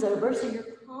your hands over so your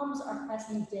palms are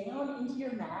pressing down into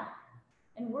your mat,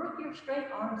 and work your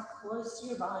straight arms close to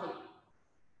your body.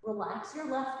 Relax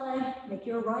your left leg, make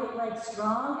your right leg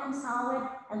strong and solid,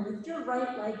 and lift your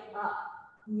right leg up.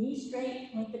 Knee straight,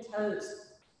 point the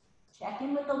toes. Check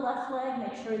in with the left leg,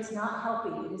 make sure it's not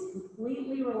helping. It is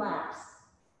completely relaxed.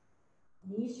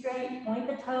 Knee straight, point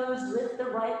the toes, lift the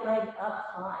right leg up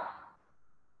high.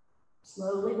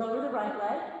 Slowly lower the right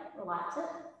leg, relax it.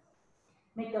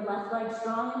 Make the left leg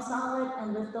strong and solid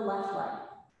and lift the left leg.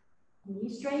 Knee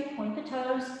straight, point the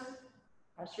toes.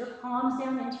 Press your palms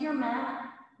down into your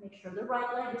mat. Make sure the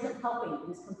right leg isn't helping.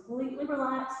 It is completely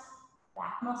relaxed.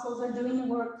 Back muscles are doing the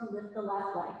work to lift the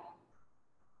left leg.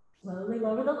 Slowly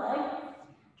lower the leg.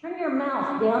 Turn your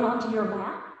mouth down onto your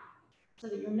mat so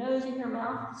that your nose and your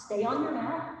mouth stay on your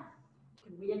mat.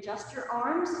 You can readjust your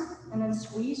arms and then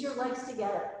squeeze your legs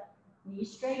together.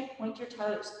 Knees straight, point your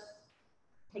toes.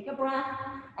 Take a breath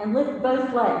and lift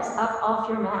both legs up off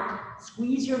your mat.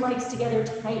 Squeeze your legs together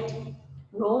tight.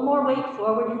 Roll more weight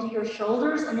forward into your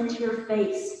shoulders and into your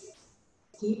face.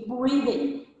 Keep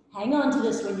breathing. Hang on to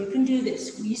this one. You can do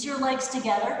this. Squeeze your legs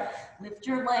together. Lift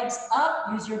your legs up.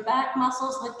 Use your back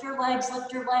muscles. Lift your legs,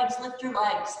 lift your legs, lift your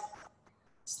legs.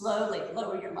 Slowly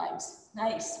lower your legs.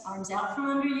 Nice. Arms out from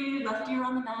under you. Left ear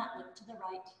on the mat. Look to the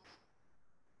right.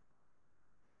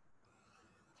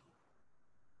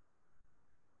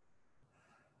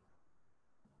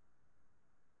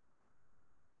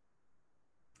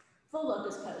 Full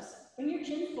locust pose. Bring your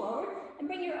chin forward and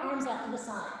bring your arms out to the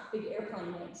side. Big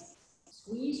airplane wings.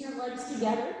 Squeeze your legs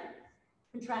together.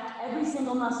 Contract every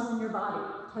single muscle in your body,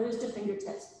 toes to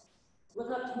fingertips. Look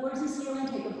up towards the ceiling,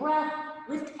 take a breath.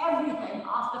 Lift everything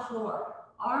off the floor.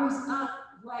 Arms up,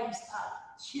 legs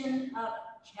up, chin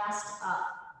up, chest up.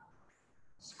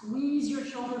 Squeeze your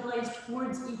shoulder blades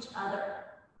towards each other.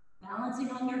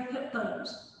 Balancing on your hip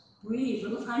bones. Breathe,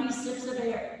 little tiny sips of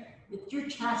air. Lift your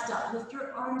chest up, lift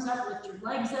your arms up, lift your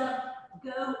legs up,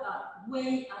 go up,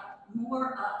 way up,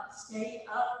 more up, stay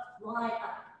up, fly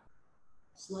up.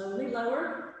 Slowly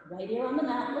lower, right ear on the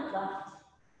mat, look left.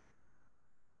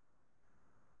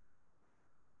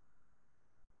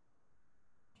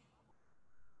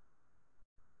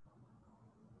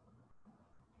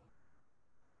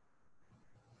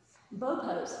 Bow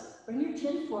pose, bring your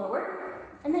chin forward,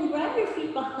 and then grab your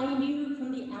feet behind you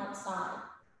from the outside.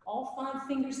 All 5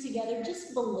 fingers together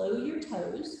just below your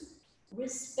toes.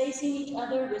 Wrists facing each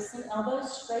other, wrists and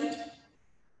elbows straight.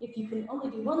 If you can only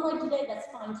do one leg today, that's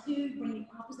fine too. Bring the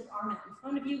opposite arm out in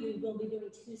front of you. We will be doing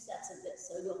 2 sets of this,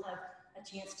 so you'll have a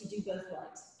chance to do both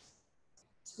legs.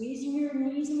 Squeezing your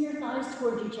knees and your thighs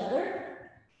towards each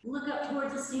other. Look up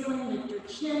towards the ceiling, lift your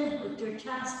chin, lift your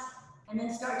chest, and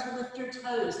then start to lift your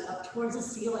toes up towards the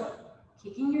ceiling.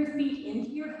 Kicking your feet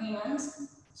into your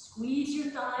hands. Squeeze your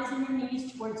thighs and your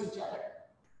knees towards each other.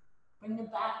 Bring the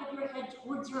back of your head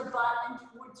towards your butt and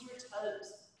towards your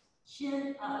toes.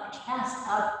 Chin up, chest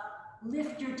up,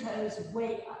 lift your toes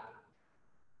way up.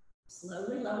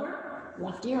 Slowly lower,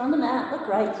 left ear on the mat, look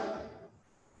right.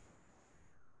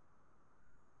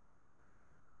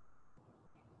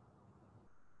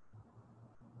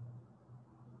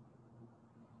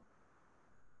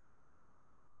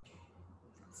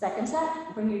 Second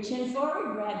set, bring your chin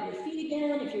forward, grab your feet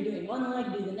again. If you're doing one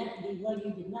leg, do the leg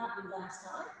you did not do last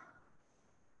time.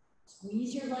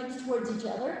 Squeeze your legs towards each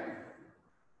other.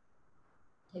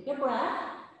 Take a breath,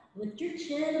 lift your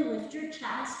chin, lift your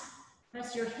chest,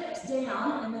 press your hips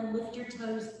down, and then lift your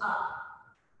toes up.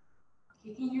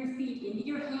 Kicking your feet into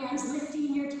your hands,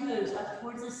 lifting your toes up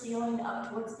towards the ceiling,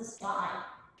 up towards the sky.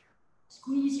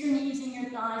 Squeeze your knees and your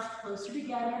thighs closer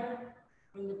together.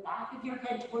 Bring the back of your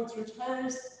head towards your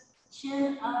toes,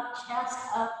 chin up, chest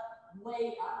up,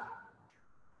 way up.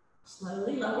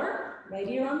 Slowly lower, right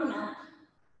ear on the mat.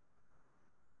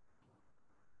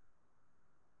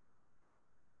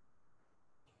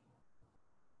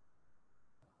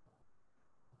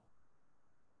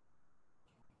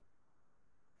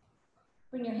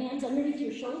 Bring your hands underneath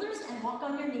your shoulders and walk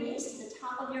on your knees to the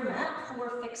top of your mat,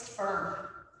 core fixed firm.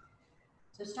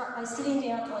 So start by sitting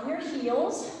down on your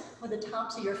heels with the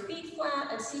tops of your feet flat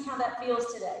and see how that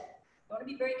feels today. You want to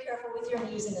be very careful with your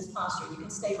knees in this posture. You can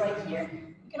stay right here.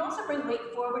 You can also bring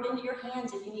weight forward into your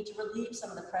hands if you need to relieve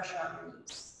some of the pressure on your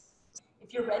knees.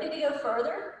 If you're ready to go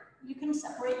further, you can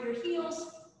separate your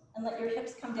heels and let your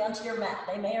hips come down to your mat.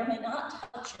 They may or may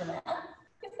not touch your mat.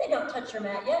 If they don't touch your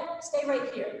mat yet, stay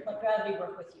right here. Let gravity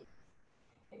work with you.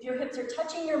 If your hips are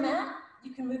touching your mat,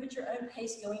 you can move at your own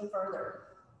pace going further.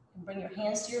 You can bring your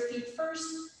hands to your feet first,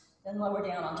 then lower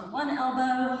down onto one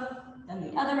elbow, then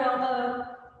the other elbow,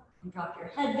 and drop your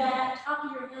head back. Top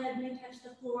of your head may touch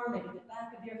the floor, maybe the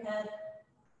back of your head.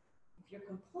 If you're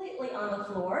completely on the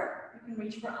floor, you can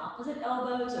reach for opposite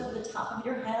elbows over the top of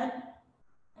your head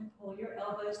and pull your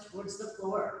elbows towards the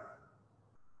floor.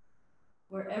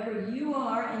 Wherever you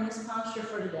are in this posture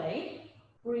for today,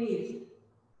 breathe.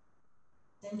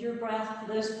 Send your breath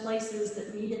to those places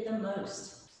that need it the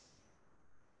most.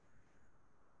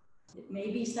 It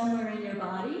may be somewhere in your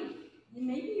body. It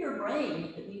may be your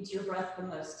brain that needs your breath the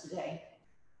most today.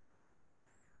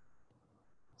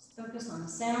 Just focus on the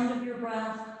sound of your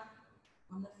breath,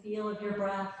 on the feel of your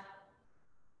breath,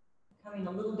 becoming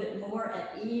a little bit more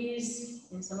at ease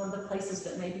in some of the places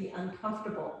that may be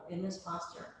uncomfortable in this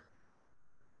posture.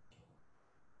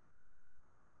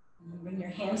 And then bring your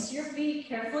hands to your feet,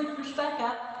 carefully push back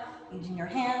up, using your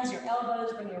hands, your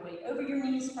elbows, bring your weight over your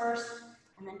knees first,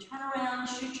 and then turn around,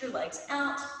 shoot your legs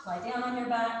out, lie down on your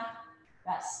back,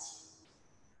 rest.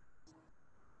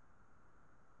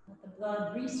 Let the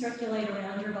blood recirculate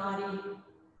around your body,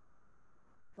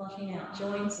 flushing out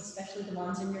joints, especially the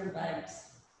ones in your legs.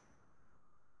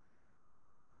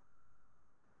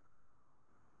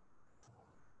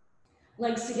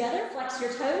 Legs together, flex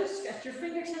your toes, stretch your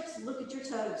fingertips, look at your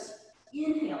toes.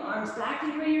 Inhale, arms back to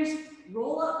your ears,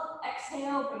 roll up,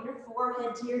 exhale, bring your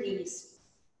forehead to your knees.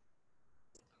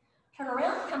 Turn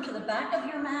around, come to the back of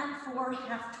your mat for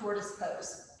half tortoise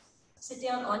pose. Sit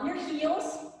down on your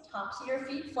heels, tops of your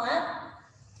feet flat,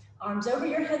 arms over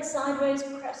your head sideways,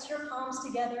 press your palms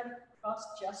together, cross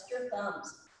just your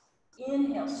thumbs.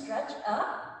 Inhale, stretch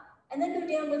up, and then go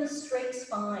down with a straight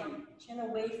spine. Chin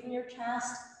away from your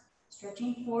chest,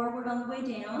 stretching forward on the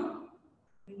way down.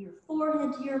 Bring your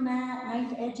forehead to your mat,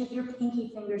 knife edge of your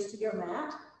pinky fingers to your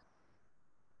mat.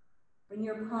 Bring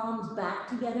your palms back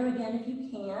together again if you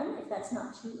can, if that's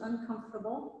not too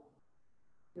uncomfortable.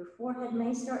 Your forehead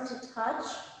may start to touch,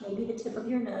 maybe the tip of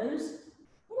your nose.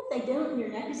 And if they don't and your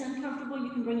neck is uncomfortable, you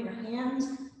can bring your hands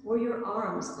or your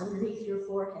arms underneath your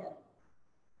forehead.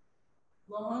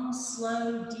 Long,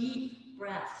 slow, deep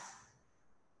breaths.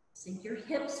 Sink your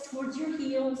hips towards your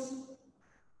heels.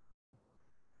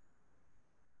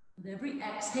 With every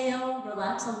exhale,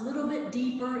 relax a little bit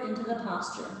deeper into the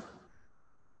posture.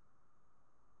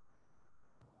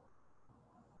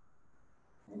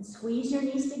 And squeeze your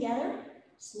knees together.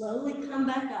 Slowly come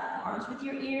back up. Arms with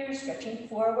your ears, stretching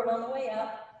forward on the way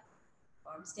up.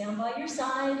 Arms down by your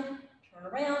side. Turn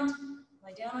around,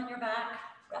 lie down on your back,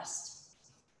 rest.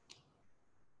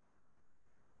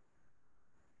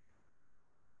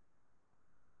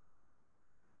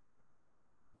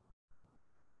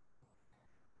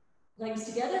 Legs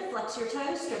together, flex your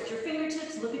toes, stretch your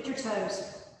fingertips, look at your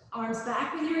toes. Arms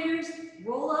back with your ears,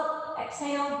 roll up,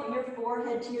 exhale, bring your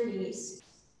forehead to your knees.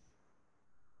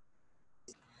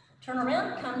 Turn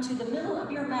around, come to the middle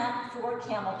of your mat for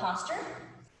camel posture.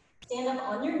 Stand up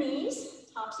on your knees,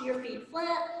 tops of your feet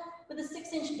flat, with a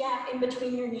 6-inch gap in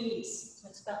between your knees. So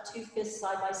it's about 2 fists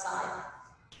side by side.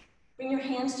 Bring your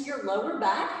hands to your lower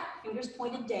back, fingers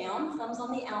pointed down, thumbs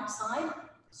on the outside.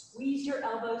 Squeeze your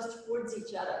elbows towards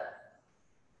each other.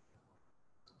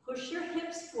 Push your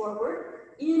hips forward.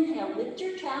 Inhale, lift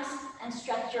your chest and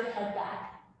stretch your head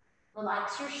back.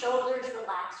 Relax your shoulders,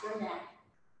 relax your neck.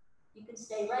 You can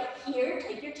stay right here.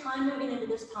 Take your time moving into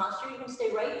this posture. You can stay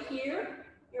right here.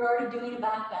 You're already doing a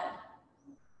back bend.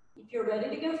 If you're ready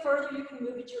to go further, you can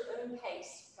move at your own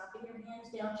pace. Dropping your hands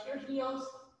down to your heels,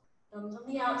 thumbs on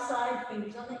the outside,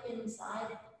 fingers on the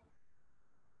inside.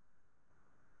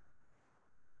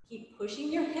 Keep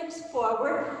pushing your hips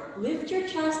forward. Lift your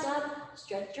chest up.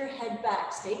 Stretch your head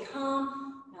back. Stay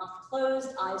calm. Mouth closed,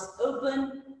 eyes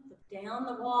open. Look down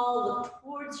the wall. Look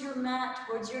towards your mat,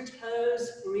 towards your toes.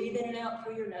 Breathe in and out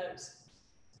through your nose.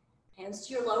 Hands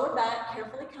to your lower back.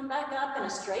 Carefully come back up in a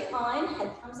straight line.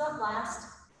 Head comes up last.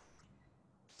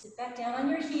 Sit back down on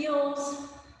your heels.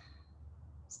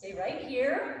 Stay right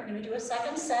here. We're going to do a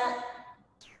second set.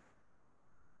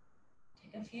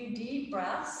 Take a few deep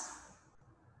breaths.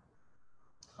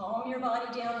 Calm your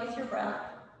body down with your breath.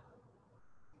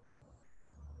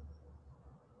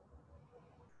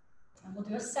 And we'll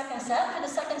do a second set. For the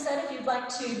second set, if you'd like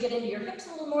to get into your hips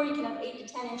a little more, you can have 8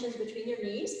 to 10 inches between your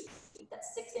knees. Keep that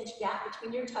 6-inch gap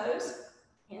between your toes.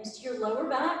 Hands to your lower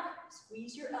back.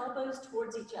 Squeeze your elbows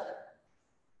towards each other.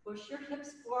 Push your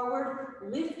hips forward.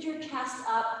 Lift your chest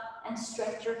up and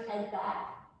stretch your head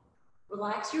back.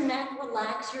 Relax your neck,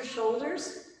 relax your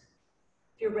shoulders.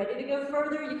 If you're ready to go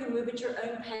further, you can move at your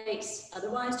own pace.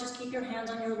 Otherwise, just keep your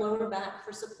hands on your lower back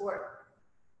for support.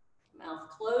 Mouth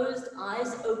closed,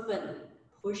 eyes open.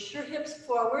 Push your hips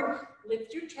forward,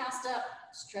 lift your chest up,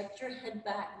 stretch your head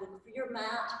back, look for your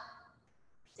mat.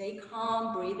 Stay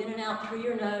calm, breathe in and out through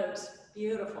your nose.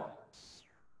 Beautiful.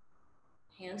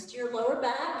 Hands to your lower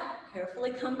back,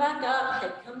 carefully come back up,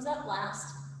 head comes up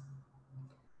last.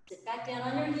 Sit back down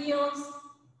on your heels,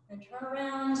 and turn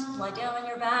around, lie down on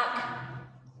your back,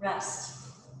 rest.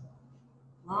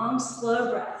 Long,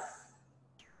 slow breath.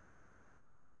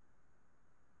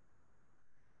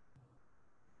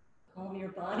 Calm your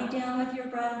body down with your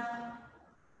breath.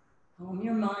 Calm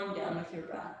your mind down with your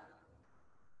breath.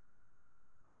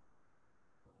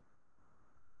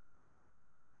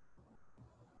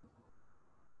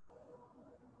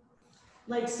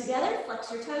 Legs together,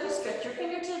 flex your toes, stretch your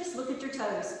fingertips, look at your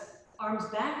toes. Arms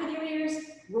back with your ears,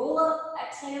 roll up,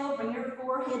 exhale, bring your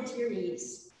forehead to your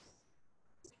knees.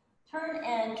 Turn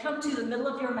and come to the middle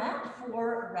of your mat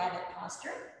for rabbit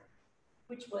posture,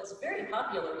 which was very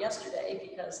popular yesterday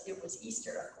because it was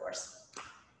Easter, of course.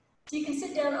 So you can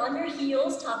sit down on your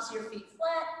heels, tops of your feet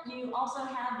flat. You also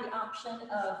have the option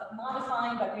of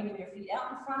modifying by bringing your feet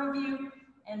out in front of you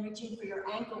and reaching for your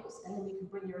ankles, and then you can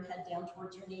bring your head down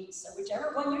towards your knees. So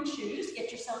whichever one you choose,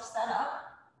 get yourself set up.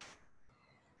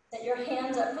 Set your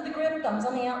hands up for the grip, thumbs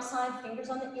on the outside, fingers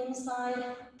on the inside.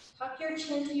 Tuck your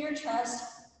chin to your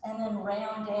chest, and then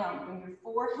round down. Bring your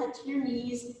forehead to your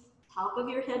knees, top of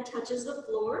your head touches the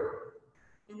floor,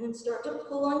 and then start to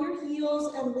pull on your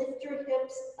heels and lift your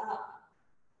hips up.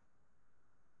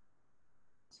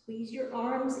 Squeeze your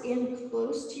arms in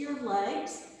close to your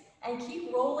legs, and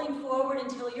keep rolling forward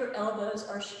until your elbows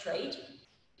are straight.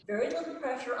 Very little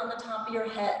pressure on the top of your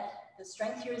head. The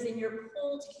strength here is in your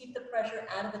pull to keep the pressure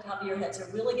out of the top of your head. So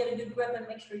really get a good grip and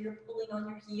make sure you're pulling on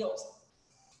your heels.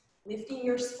 Lifting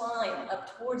your spine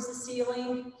up towards the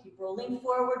ceiling. Keep rolling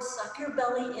forward. Suck your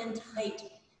belly in tight.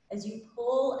 As you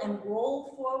pull and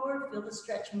roll forward, feel the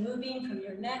stretch moving from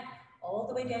your neck all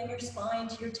the way down your spine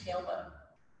to your tailbone.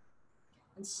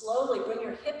 And slowly bring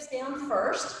your hips down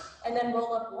first, and then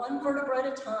roll up one vertebra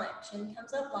at a time. Chin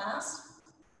comes up last.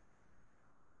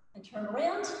 And turn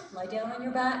around, lie down on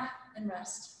your back, and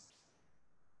rest.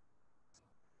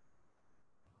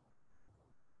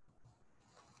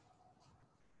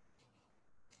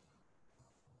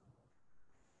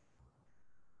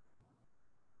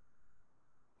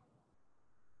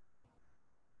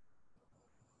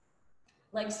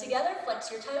 Legs together, flex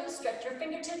your toes, stretch your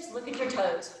fingertips, look at your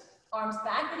toes. Arms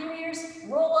back with your ears,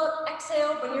 roll up,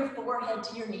 exhale, bring your forehead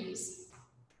to your knees.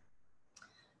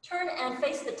 Turn and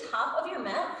face the top of your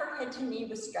mat for head to knee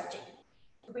with stretching.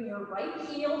 Bring your right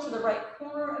heel to the right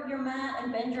corner of your mat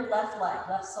and bend your left leg,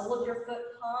 left sole of your foot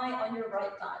high on your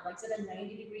right thigh, legs at a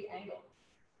 90-degree angle.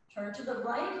 Turn to the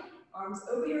right, arms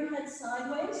over your head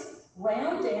sideways,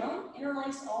 round down,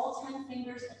 interlace all 10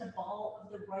 fingers at the ball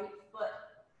of the right foot.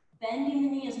 Bending the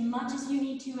knee as much as you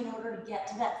need to in order to get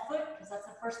to that foot, because that's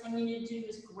the first thing you need to do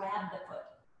is grab the foot.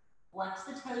 Flex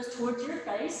the toes towards your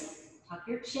face, tuck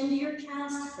your chin to your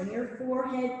chest, bring your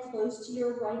forehead close to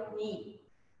your right knee.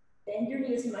 Bend your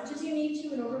knee as much as you need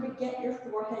to in order to get your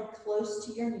forehead close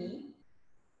to your knee.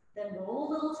 Then roll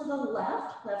a little to the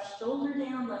left, left shoulder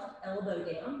down, left elbow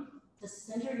down, to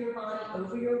center your body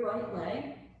over your right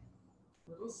leg.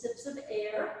 Little sips of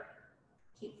air.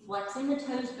 Keep flexing the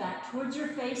toes back towards your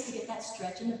face to get that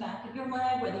stretch in the back of your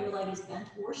leg, whether your leg is bent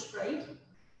or straight.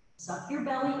 Suck your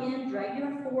belly in, drag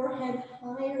your forehead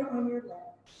higher on your leg.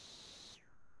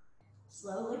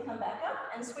 Slowly come back up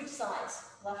and switch sides.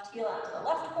 Left heel out to the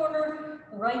left corner,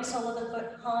 right sole of the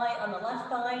foot high on the left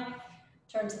thigh.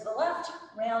 Turn to the left,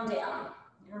 round down.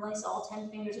 Interlace all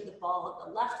 10 fingers at the ball of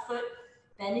the left foot,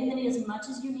 bending the knee as much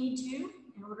as you need to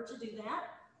in order to do that.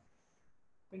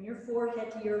 Bring your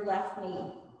forehead to your left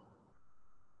knee.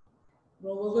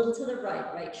 Roll a little to the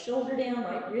right, right shoulder down,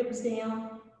 right ribs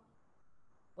down.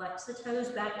 Flex the toes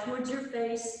back towards your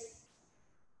face.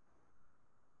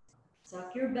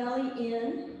 Suck your belly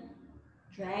in.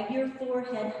 Drag your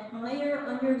forehead higher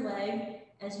on your leg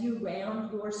as you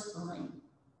round your spine.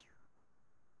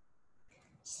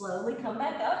 Slowly come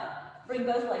back up. Bring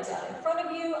both legs out in front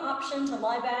of you. Option to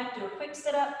lie back, do a quick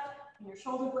sit up. When your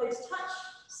shoulder blades touch,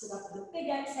 sit up with a big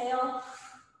exhale.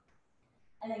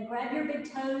 And then grab your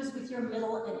big toes with your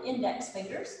middle and index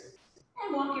fingers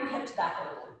and walk your hips back a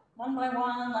little. One by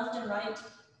one, left and right,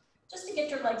 just to get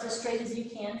your legs as straight as you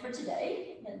can for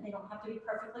today. And they don't have to be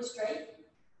perfectly straight.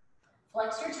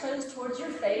 Flex your toes towards your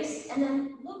face and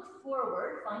then look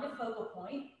forward, find a focal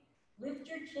point. Lift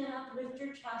your chin up, lift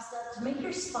your chest up to make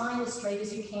your spine as straight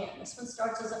as you can. This one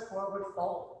starts as a forward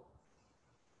fold.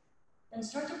 Then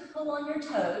start to pull on your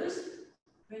toes,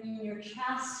 bringing your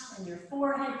chest and your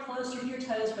forehead closer to your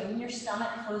toes, bringing your stomach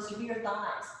closer to your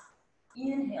thighs.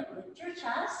 Inhale, lift your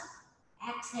chest.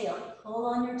 Exhale, pull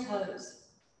on your toes.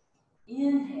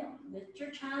 Inhale, lift your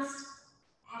chest.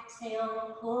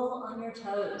 Exhale, pull on your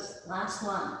toes. Last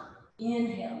one.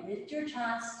 Inhale, lift your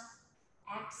chest.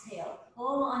 Exhale,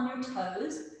 pull on your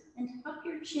toes and tuck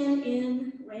your chin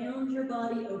in, round your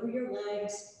body over your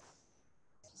legs.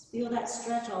 Just feel that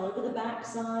stretch all over the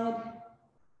backside.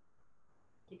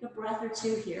 Take a breath or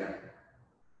two here.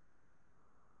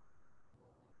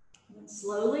 And then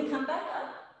slowly come back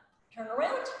up. Turn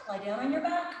around, lie down on your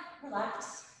back,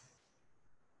 relax.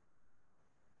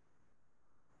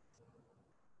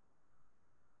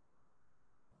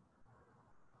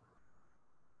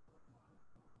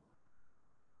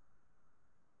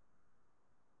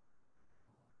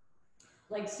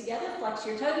 Legs together, flex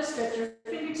your toes, stretch your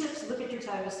fingertips, look at your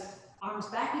toes. Arms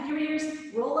back with your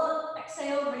ears, roll up,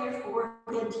 exhale, bring your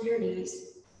forehead to your knees.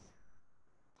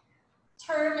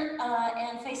 Turn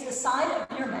and face the side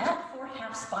of your mat for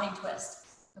half spine twist.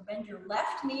 So bend your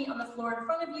left knee on the floor in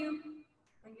front of you,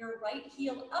 bring your right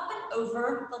heel up and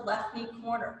over the left knee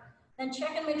corner. Then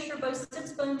check and make sure both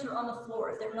sits bones are on the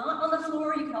floor. If they're not on the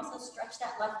floor, you can also stretch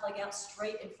that left leg out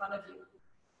straight in front of you.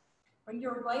 Bring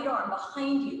your right arm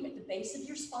behind you at the base of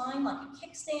your spine like a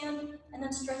kickstand, and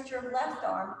then stretch your left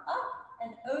arm up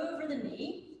and over the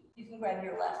knee. You can grab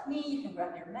your left knee, you can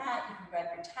grab your mat, you can grab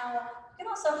your towel. You can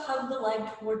also hug the leg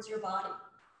towards your body.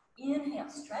 Inhale,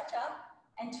 stretch up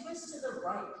and twist to the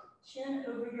right. Chin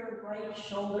over your right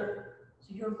shoulder. So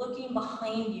you're looking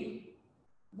behind you.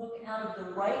 Look out of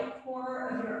the right corner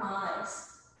of your eyes.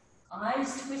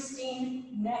 Eyes twisting,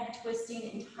 neck twisting,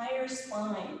 entire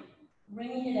spine.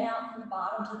 Bringing it out from the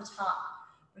bottom to the top.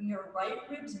 Bring your right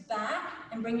ribs back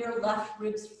and bring your left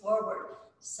ribs forward.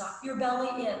 Suck your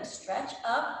belly in, stretch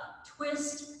up,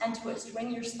 twist, and twist.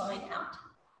 Bring your spine out.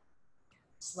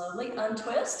 Slowly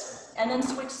untwist, and then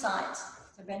switch sides.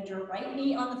 So bend your right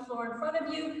knee on the floor in front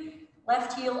of you,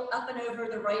 left heel up and over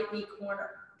the right knee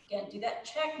corner. Again, do that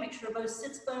check, make sure both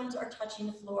sits bones are touching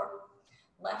the floor.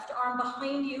 Left arm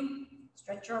behind you,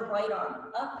 stretch your right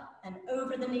arm up and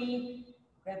over the knee.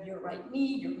 Grab your right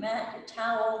knee, your mat, your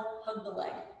towel, hug the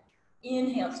leg.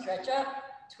 Inhale, stretch up,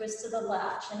 twist to the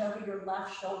left, chin over your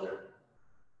left shoulder.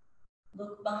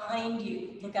 Look behind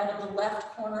you, look out of the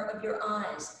left corner of your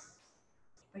eyes.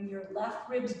 Bring your left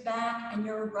ribs back and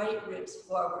your right ribs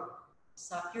forward.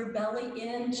 Suck your belly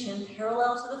in, chin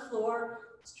parallel to the floor,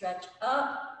 stretch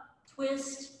up,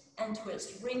 twist, and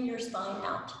twist. Wring your spine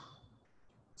out.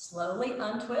 Slowly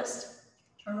untwist,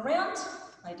 turn around,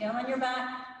 lie down on your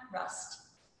back, rest.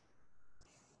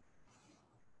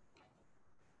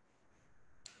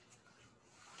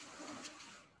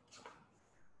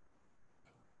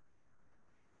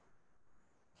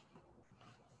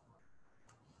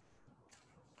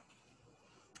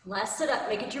 Last sit up,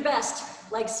 make it your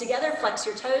best. Legs together, flex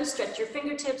your toes, stretch your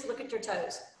fingertips, look at your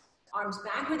toes. Arms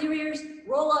back with your ears,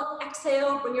 roll up,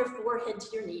 exhale, bring your forehead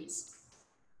to your knees.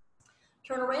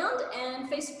 Turn around and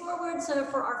face forward. So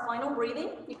for our final breathing,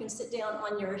 you can sit down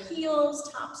on your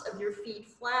heels, tops of your feet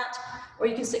flat, or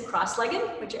you can sit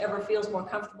cross-legged, whichever feels more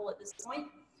comfortable at this point.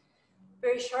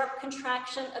 Very sharp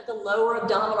contraction of the lower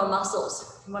abdominal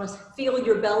muscles. You want to feel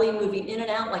your belly moving in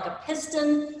and out like a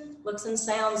piston. Looks and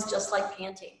sounds just like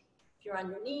panting. If you're on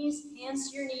your knees,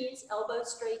 hands to your knees,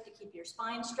 elbows straight to keep your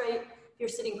spine straight. If you're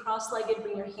sitting cross-legged,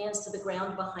 bring your hands to the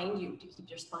ground behind you to keep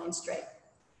your spine straight.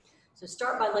 So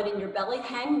start by letting your belly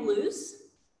hang loose,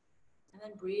 and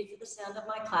then breathe to the sound of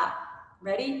my clap.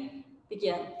 Ready?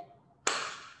 Begin.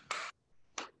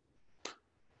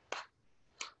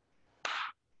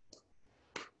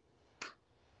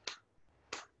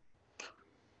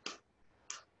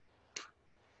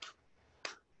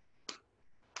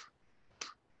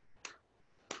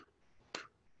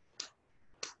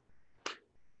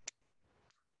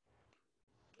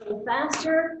 A little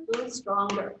faster, a little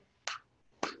stronger.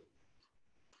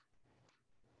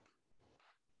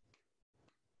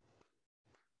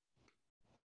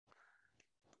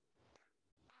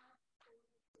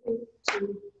 Three,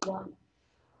 two, one.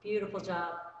 Beautiful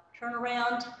job. Turn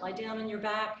around, lie down on your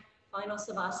back, final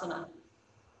Savasana.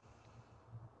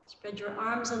 Spread your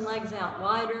arms and legs out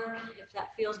wider if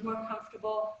that feels more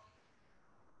comfortable.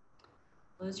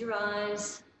 Close your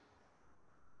eyes.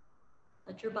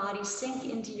 Let your body sink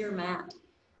into your mat.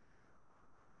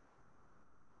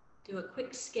 Do a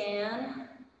quick scan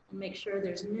and make sure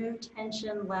there's no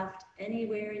tension left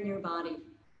anywhere in your body.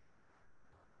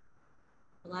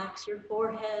 Relax your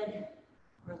forehead,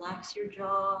 relax your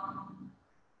jaw,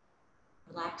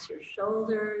 relax your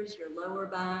shoulders, your lower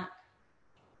back.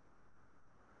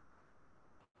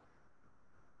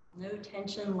 No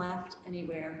tension left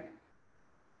anywhere.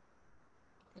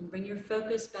 And bring your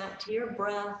focus back to your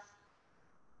breath,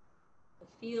 the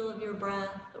feel of your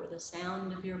breath or the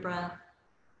sound of your breath.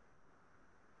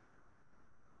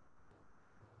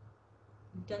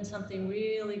 You've done something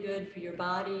really good for your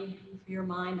body, for your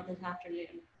mind this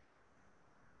afternoon.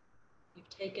 You've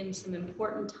taken some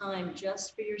important time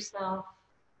just for yourself,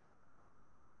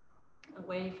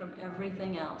 away from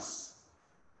everything else.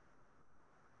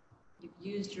 You've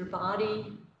used your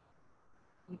body,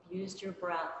 you've used your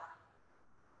breath.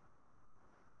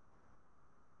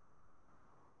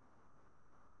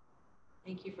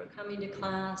 Thank you for coming to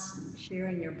class,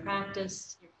 sharing your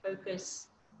practice, your focus,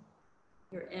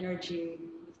 your energy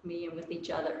with me and with each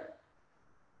other.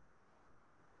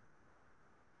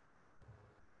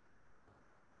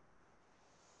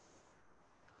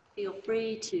 Feel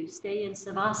free to stay in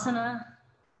Savasana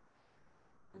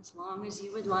as long as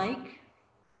you would like.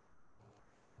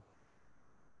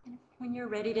 And when you're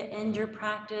ready to end your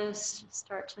practice,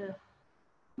 start to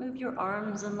move your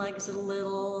arms and legs a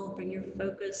little, bring your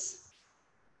focus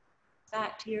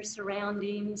back to your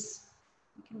surroundings.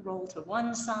 You can roll to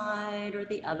one side or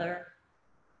the other.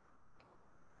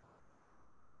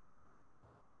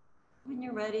 When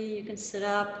you're ready, you can sit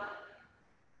up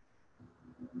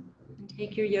and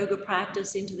take your yoga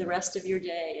practice into the rest of your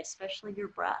day, especially your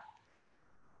breath.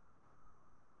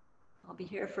 I'll be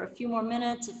here for a few more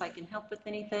minutes if I can help with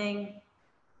anything.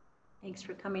 Thanks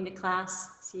for coming to class.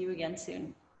 See you again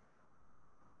soon.